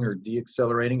accelerating or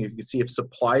deaccelerating. You can see if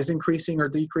supply is increasing or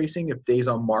decreasing, if days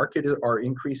on market are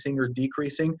increasing or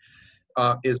decreasing.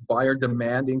 Is buyer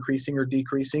demand increasing or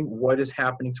decreasing? What is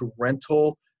happening to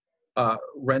rental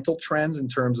trends in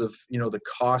terms of, the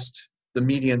cost, the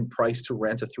median price to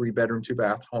rent a 3-bedroom,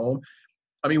 2-bath home?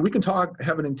 I mean, we can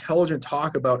have an intelligent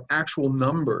talk about actual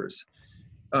numbers.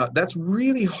 That's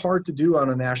really hard to do on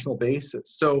a national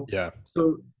basis. So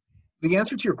the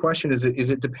answer to your question is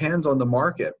it depends on the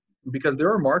market, because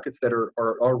there are markets that are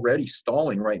already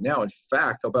stalling right now. In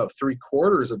fact, about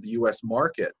 3/4 of the U.S.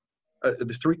 market, the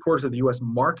 3/4 of the U.S.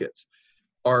 markets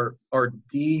are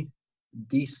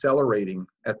decelerating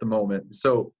at the moment.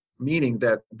 So meaning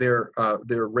that their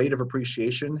rate of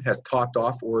appreciation has topped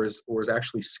off or is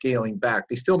actually scaling back.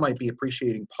 They still might be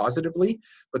appreciating positively,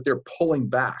 but they're pulling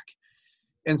back.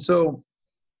 And so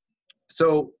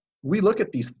we look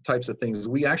at these types of things.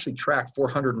 We actually track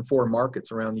 404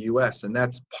 markets around the U.S., and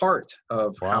that's part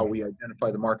of how we identify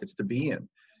the markets to be in.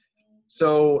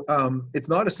 So it's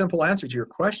not a simple answer to your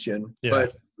question,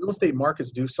 but real estate markets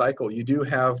do cycle. You do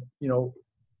have,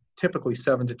 typically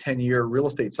 7 to 10 year real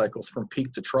estate cycles from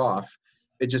peak to trough.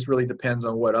 It just really depends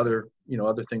on what other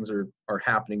things are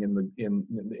happening in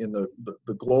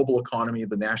the global economy,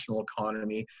 the national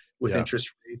economy, with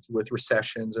interest rates, with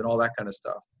recessions, and all that kind of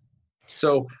stuff.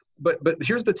 So, but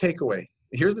here's the takeaway.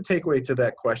 Here's the takeaway to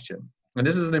that question. And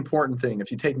this is an important thing.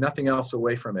 If you take nothing else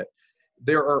away from it,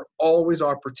 there are always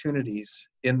opportunities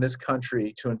in this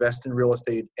country to invest in real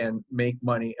estate and make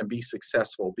money and be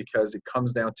successful, because it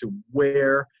comes down to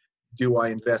where do I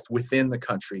invest within the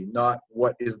country, not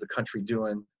what is the country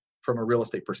doing from a real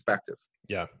estate perspective.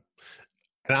 Yeah.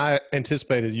 And I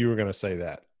anticipated you were going to say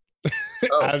that.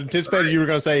 I anticipated you were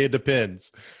going to say it depends.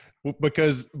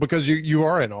 Because you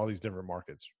are in all these different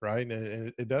markets, right?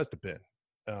 And it does depend.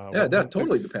 That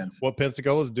totally depends. What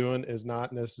Pensacola is doing is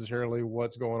not necessarily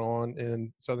what's going on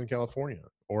in Southern California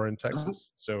or in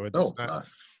Texas. So it's not.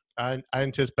 I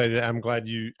anticipated it. I'm glad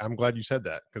you said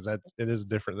that, because it is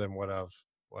different than what I've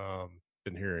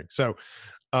been hearing. So,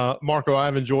 Marco,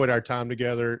 I've enjoyed our time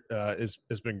together. It's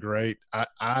been great.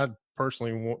 I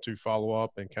personally want to follow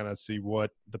up and kind of see what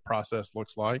the process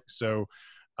looks like. So.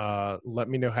 Let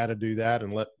me know how to do that,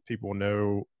 and let people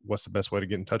know what's the best way to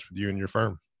get in touch with you and your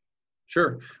firm.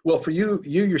 Sure. Well, for you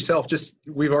yourself,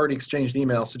 we've already exchanged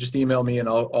emails, so just email me and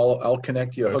I'll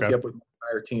connect you. I'll hook you up with my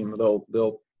entire team. They'll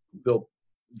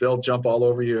jump all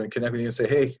over you and connect with you and say,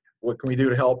 hey, what can we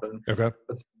do to help? And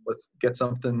let's get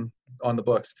something on the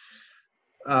books.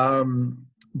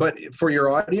 But for your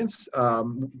audience,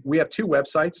 we have 2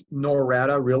 websites,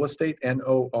 Norada Real Estate,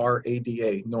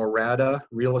 Norada,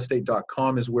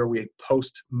 noradarealestate.com is where we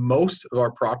post most of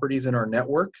our properties in our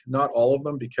network. Not all of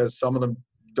them, because some of them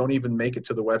don't even make it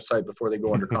to the website before they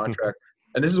go under contract.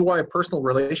 And this is why a personal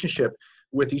relationship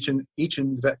with each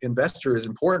investor is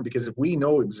important, because if we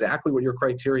know exactly what your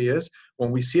criteria is,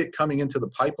 when we see it coming into the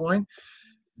pipeline,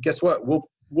 guess what? We'll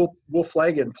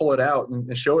flag it and pull it out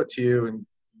and show it to you,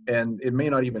 and it may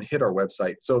not even hit our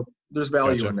website. So there's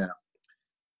value in that.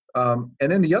 And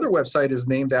then the other website is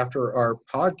named after our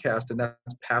podcast, and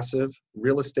that's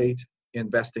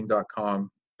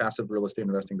passiverealestateinvesting.com,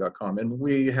 passiverealestateinvesting.com. And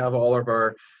we have all of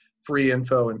our free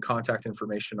info and contact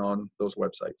information on those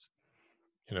websites.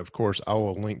 And of course, I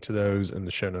will link to those in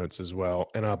the show notes as well.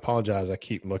 And I apologize. I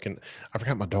keep looking. I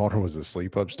forgot my daughter was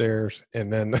asleep upstairs.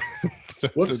 And then so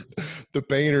the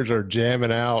painters are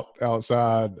jamming out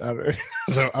outside.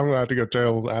 So I'm going to have to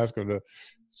go ask them to,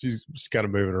 she's kind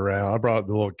of moving around. I brought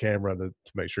the little camera to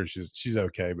make sure she's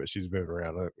okay, but she's moving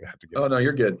around. I have to no,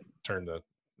 you're good. Turn the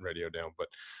radio down. But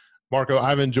Marco,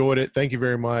 I've enjoyed it. Thank you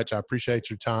very much. I appreciate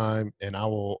your time. And I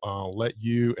will let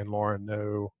you and Lauren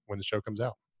know when the show comes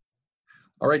out.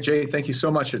 All right, Jay, thank you so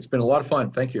much. It's been a lot of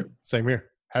fun. Thank you. Same here.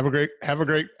 Have a great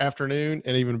afternoon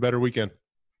and even a better weekend.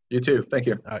 You too. Thank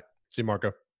you. All right. See you,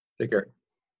 Marco. Take care.